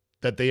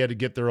that they had to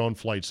get their own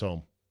flights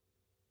home.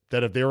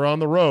 That if they were on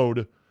the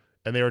road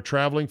and they were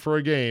traveling for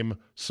a game,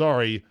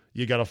 sorry,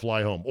 you got to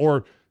fly home.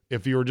 Or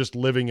if you were just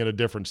living in a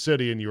different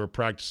city and you were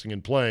practicing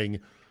and playing,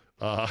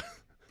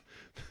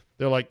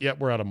 they're like, yep,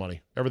 we're out of money.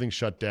 Everything's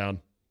shut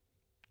down.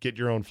 Get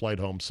your own flight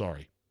home.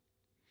 Sorry.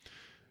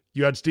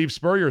 You had Steve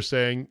Spurrier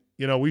saying,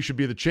 we should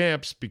be the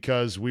champs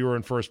because we were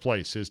in first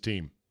place, his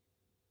team.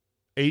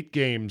 8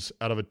 games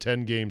out of a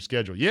 10-game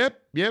schedule. Yep.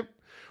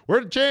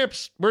 We're the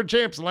champs. We're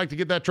champs. I like to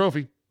get that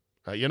trophy.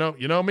 You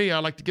know me. I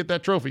like to get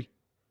that trophy.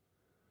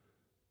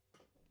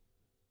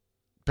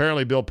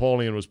 Apparently, Bill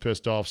Polian was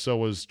pissed off. So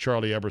was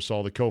Charlie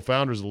Ebersol, the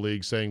co-founders of the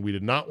league, saying we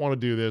did not want to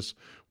do this.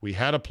 We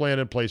had a plan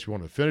in place. We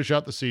wanted to finish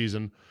out the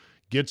season,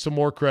 get some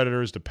more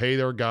creditors to pay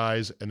their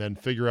guys, and then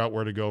figure out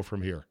where to go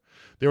from here.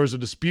 There was a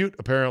dispute,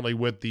 apparently,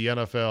 with the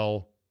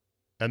NFL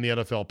and the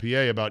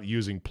NFLPA about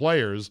using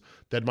players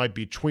that might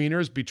be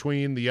tweeners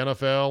between the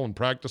NFL and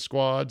practice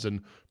squads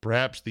and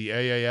perhaps the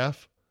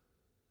AAF.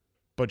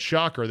 But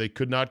shocker, they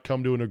could not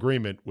come to an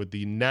agreement with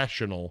the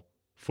National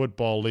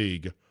Football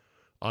League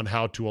on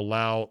how to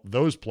allow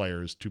those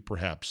players to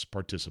perhaps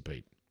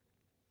participate.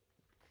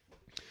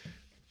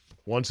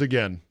 Once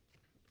again,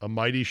 a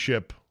mighty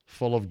ship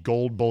full of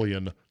gold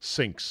bullion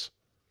sinks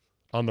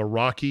on the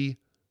rocky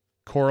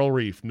coral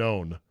reef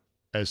known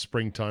as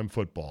springtime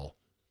football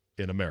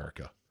in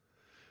America.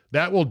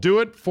 That will do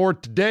it for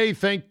today.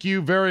 Thank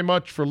you very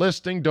much for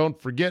listening. Don't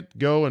forget,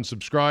 go and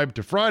subscribe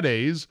to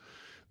Fridays.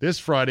 This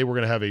Friday, we're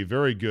going to have a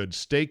very good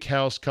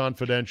Steakhouse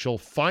Confidential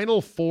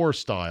Final Four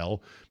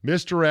style,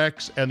 Mr.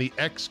 X and the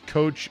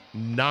ex-coach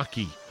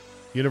Naki,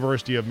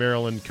 University of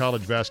Maryland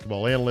college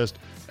basketball analyst,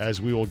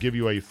 as we will give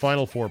you a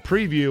Final Four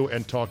preview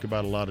and talk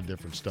about a lot of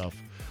different stuff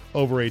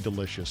over a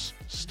delicious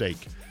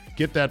steak.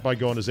 Get that by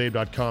going to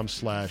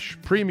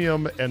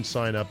zabe.com/premium and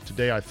sign up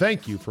today. I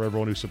thank you for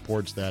everyone who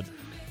supports that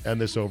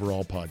and this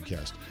overall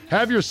podcast.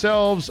 Have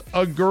yourselves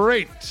a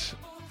great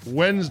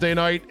Wednesday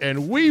night,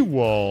 and we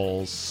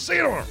will see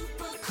you tomorrow.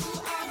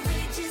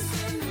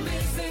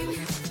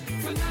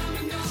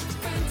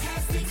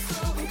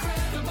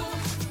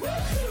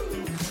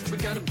 We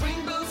gotta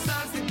bring both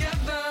sides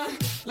together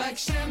like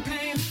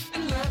champagne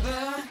and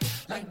leather,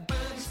 like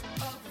birds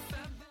of a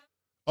feather.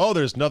 Oh,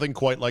 there's nothing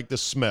quite like the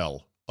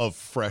smell of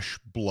fresh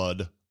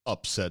blood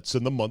upsets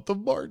in the month of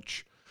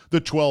March. The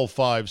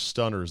 12-5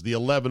 stunners, the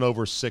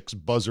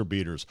 11/6 buzzer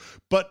beaters.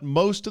 But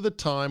most of the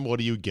time, what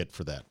do you get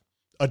for that?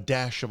 A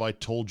dash of I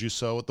told you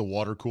so at the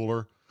water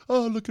cooler?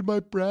 Oh, look at my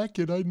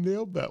bracket. I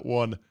nailed that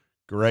one.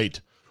 Great.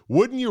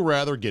 Wouldn't you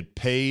rather get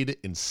paid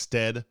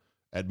instead?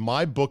 At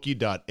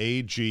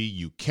mybookie.ag,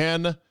 you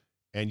can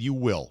and you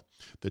will.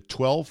 The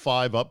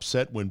 12-5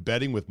 upset when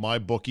betting with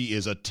MyBookie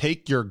is a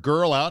take your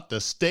girl out to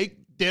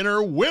steak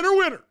dinner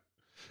winner.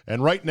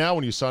 And right now,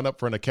 when you sign up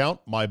for an account,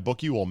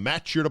 MyBookie will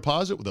match your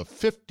deposit with a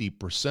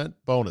 50%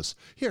 bonus.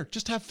 Here,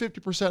 just have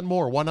 50%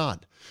 more. Why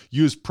not?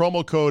 Use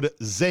promo code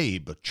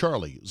ZABE,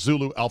 Charlie,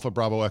 Zulu, Alpha,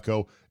 Bravo,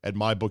 Echo, at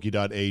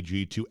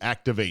mybookie.ag to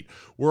activate.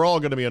 We're all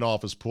going to be in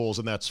office pools,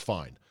 and that's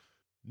fine.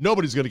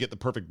 Nobody's going to get the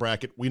perfect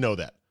bracket. We know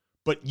that.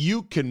 But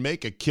you can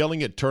make a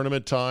killing at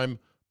tournament time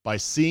by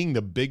seeing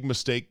the big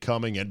mistake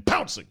coming and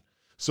pouncing.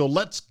 So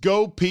let's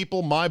go,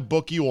 people.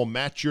 MyBookie will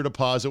match your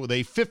deposit with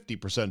a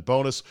 50%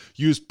 bonus.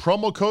 Use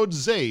promo code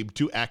ZABE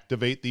to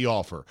activate the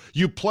offer.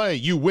 You play,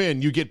 you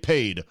win, you get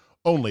paid.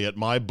 Only at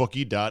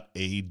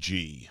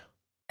mybookie.ag.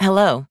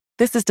 Hello,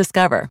 this is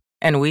Discover,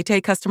 and we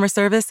take customer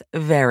service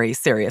very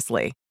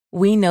seriously.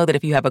 We know that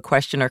if you have a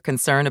question or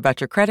concern about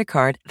your credit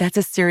card, that's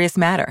a serious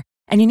matter,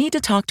 and you need to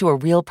talk to a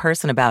real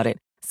person about it.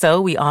 So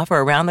we offer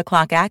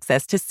around-the-clock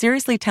access to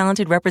seriously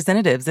talented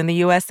representatives in the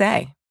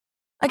USA.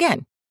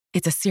 Again,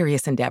 it's a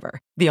serious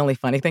endeavor. The only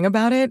funny thing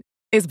about it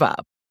is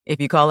Bob.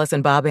 If you call us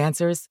and Bob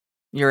answers,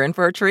 you're in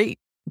for a treat.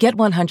 Get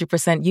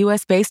 100%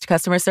 US-based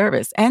customer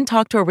service and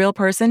talk to a real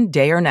person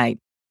day or night.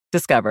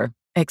 Discover.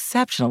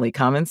 Exceptionally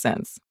common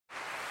sense.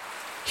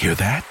 Hear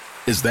that?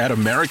 Is that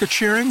America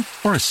cheering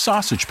or a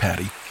sausage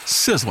patty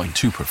sizzling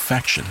to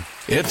perfection?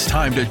 It's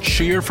time to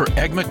cheer for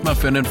Egg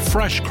McMuffin and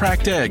fresh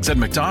cracked eggs at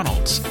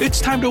McDonald's. It's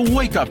time to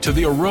wake up to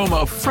the aroma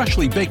of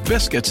freshly baked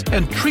biscuits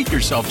and treat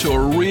yourself to a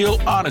real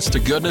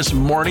honest-to-goodness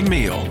morning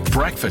meal.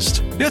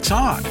 Breakfast, it's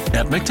on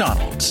at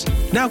McDonald's.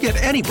 Now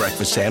get any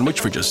breakfast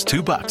sandwich for just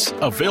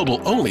 $2. Available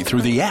only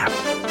through the app.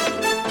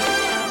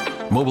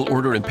 Mobile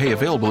order and pay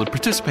available at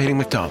participating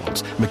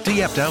McDonald's. McD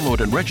app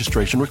download and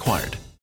registration required.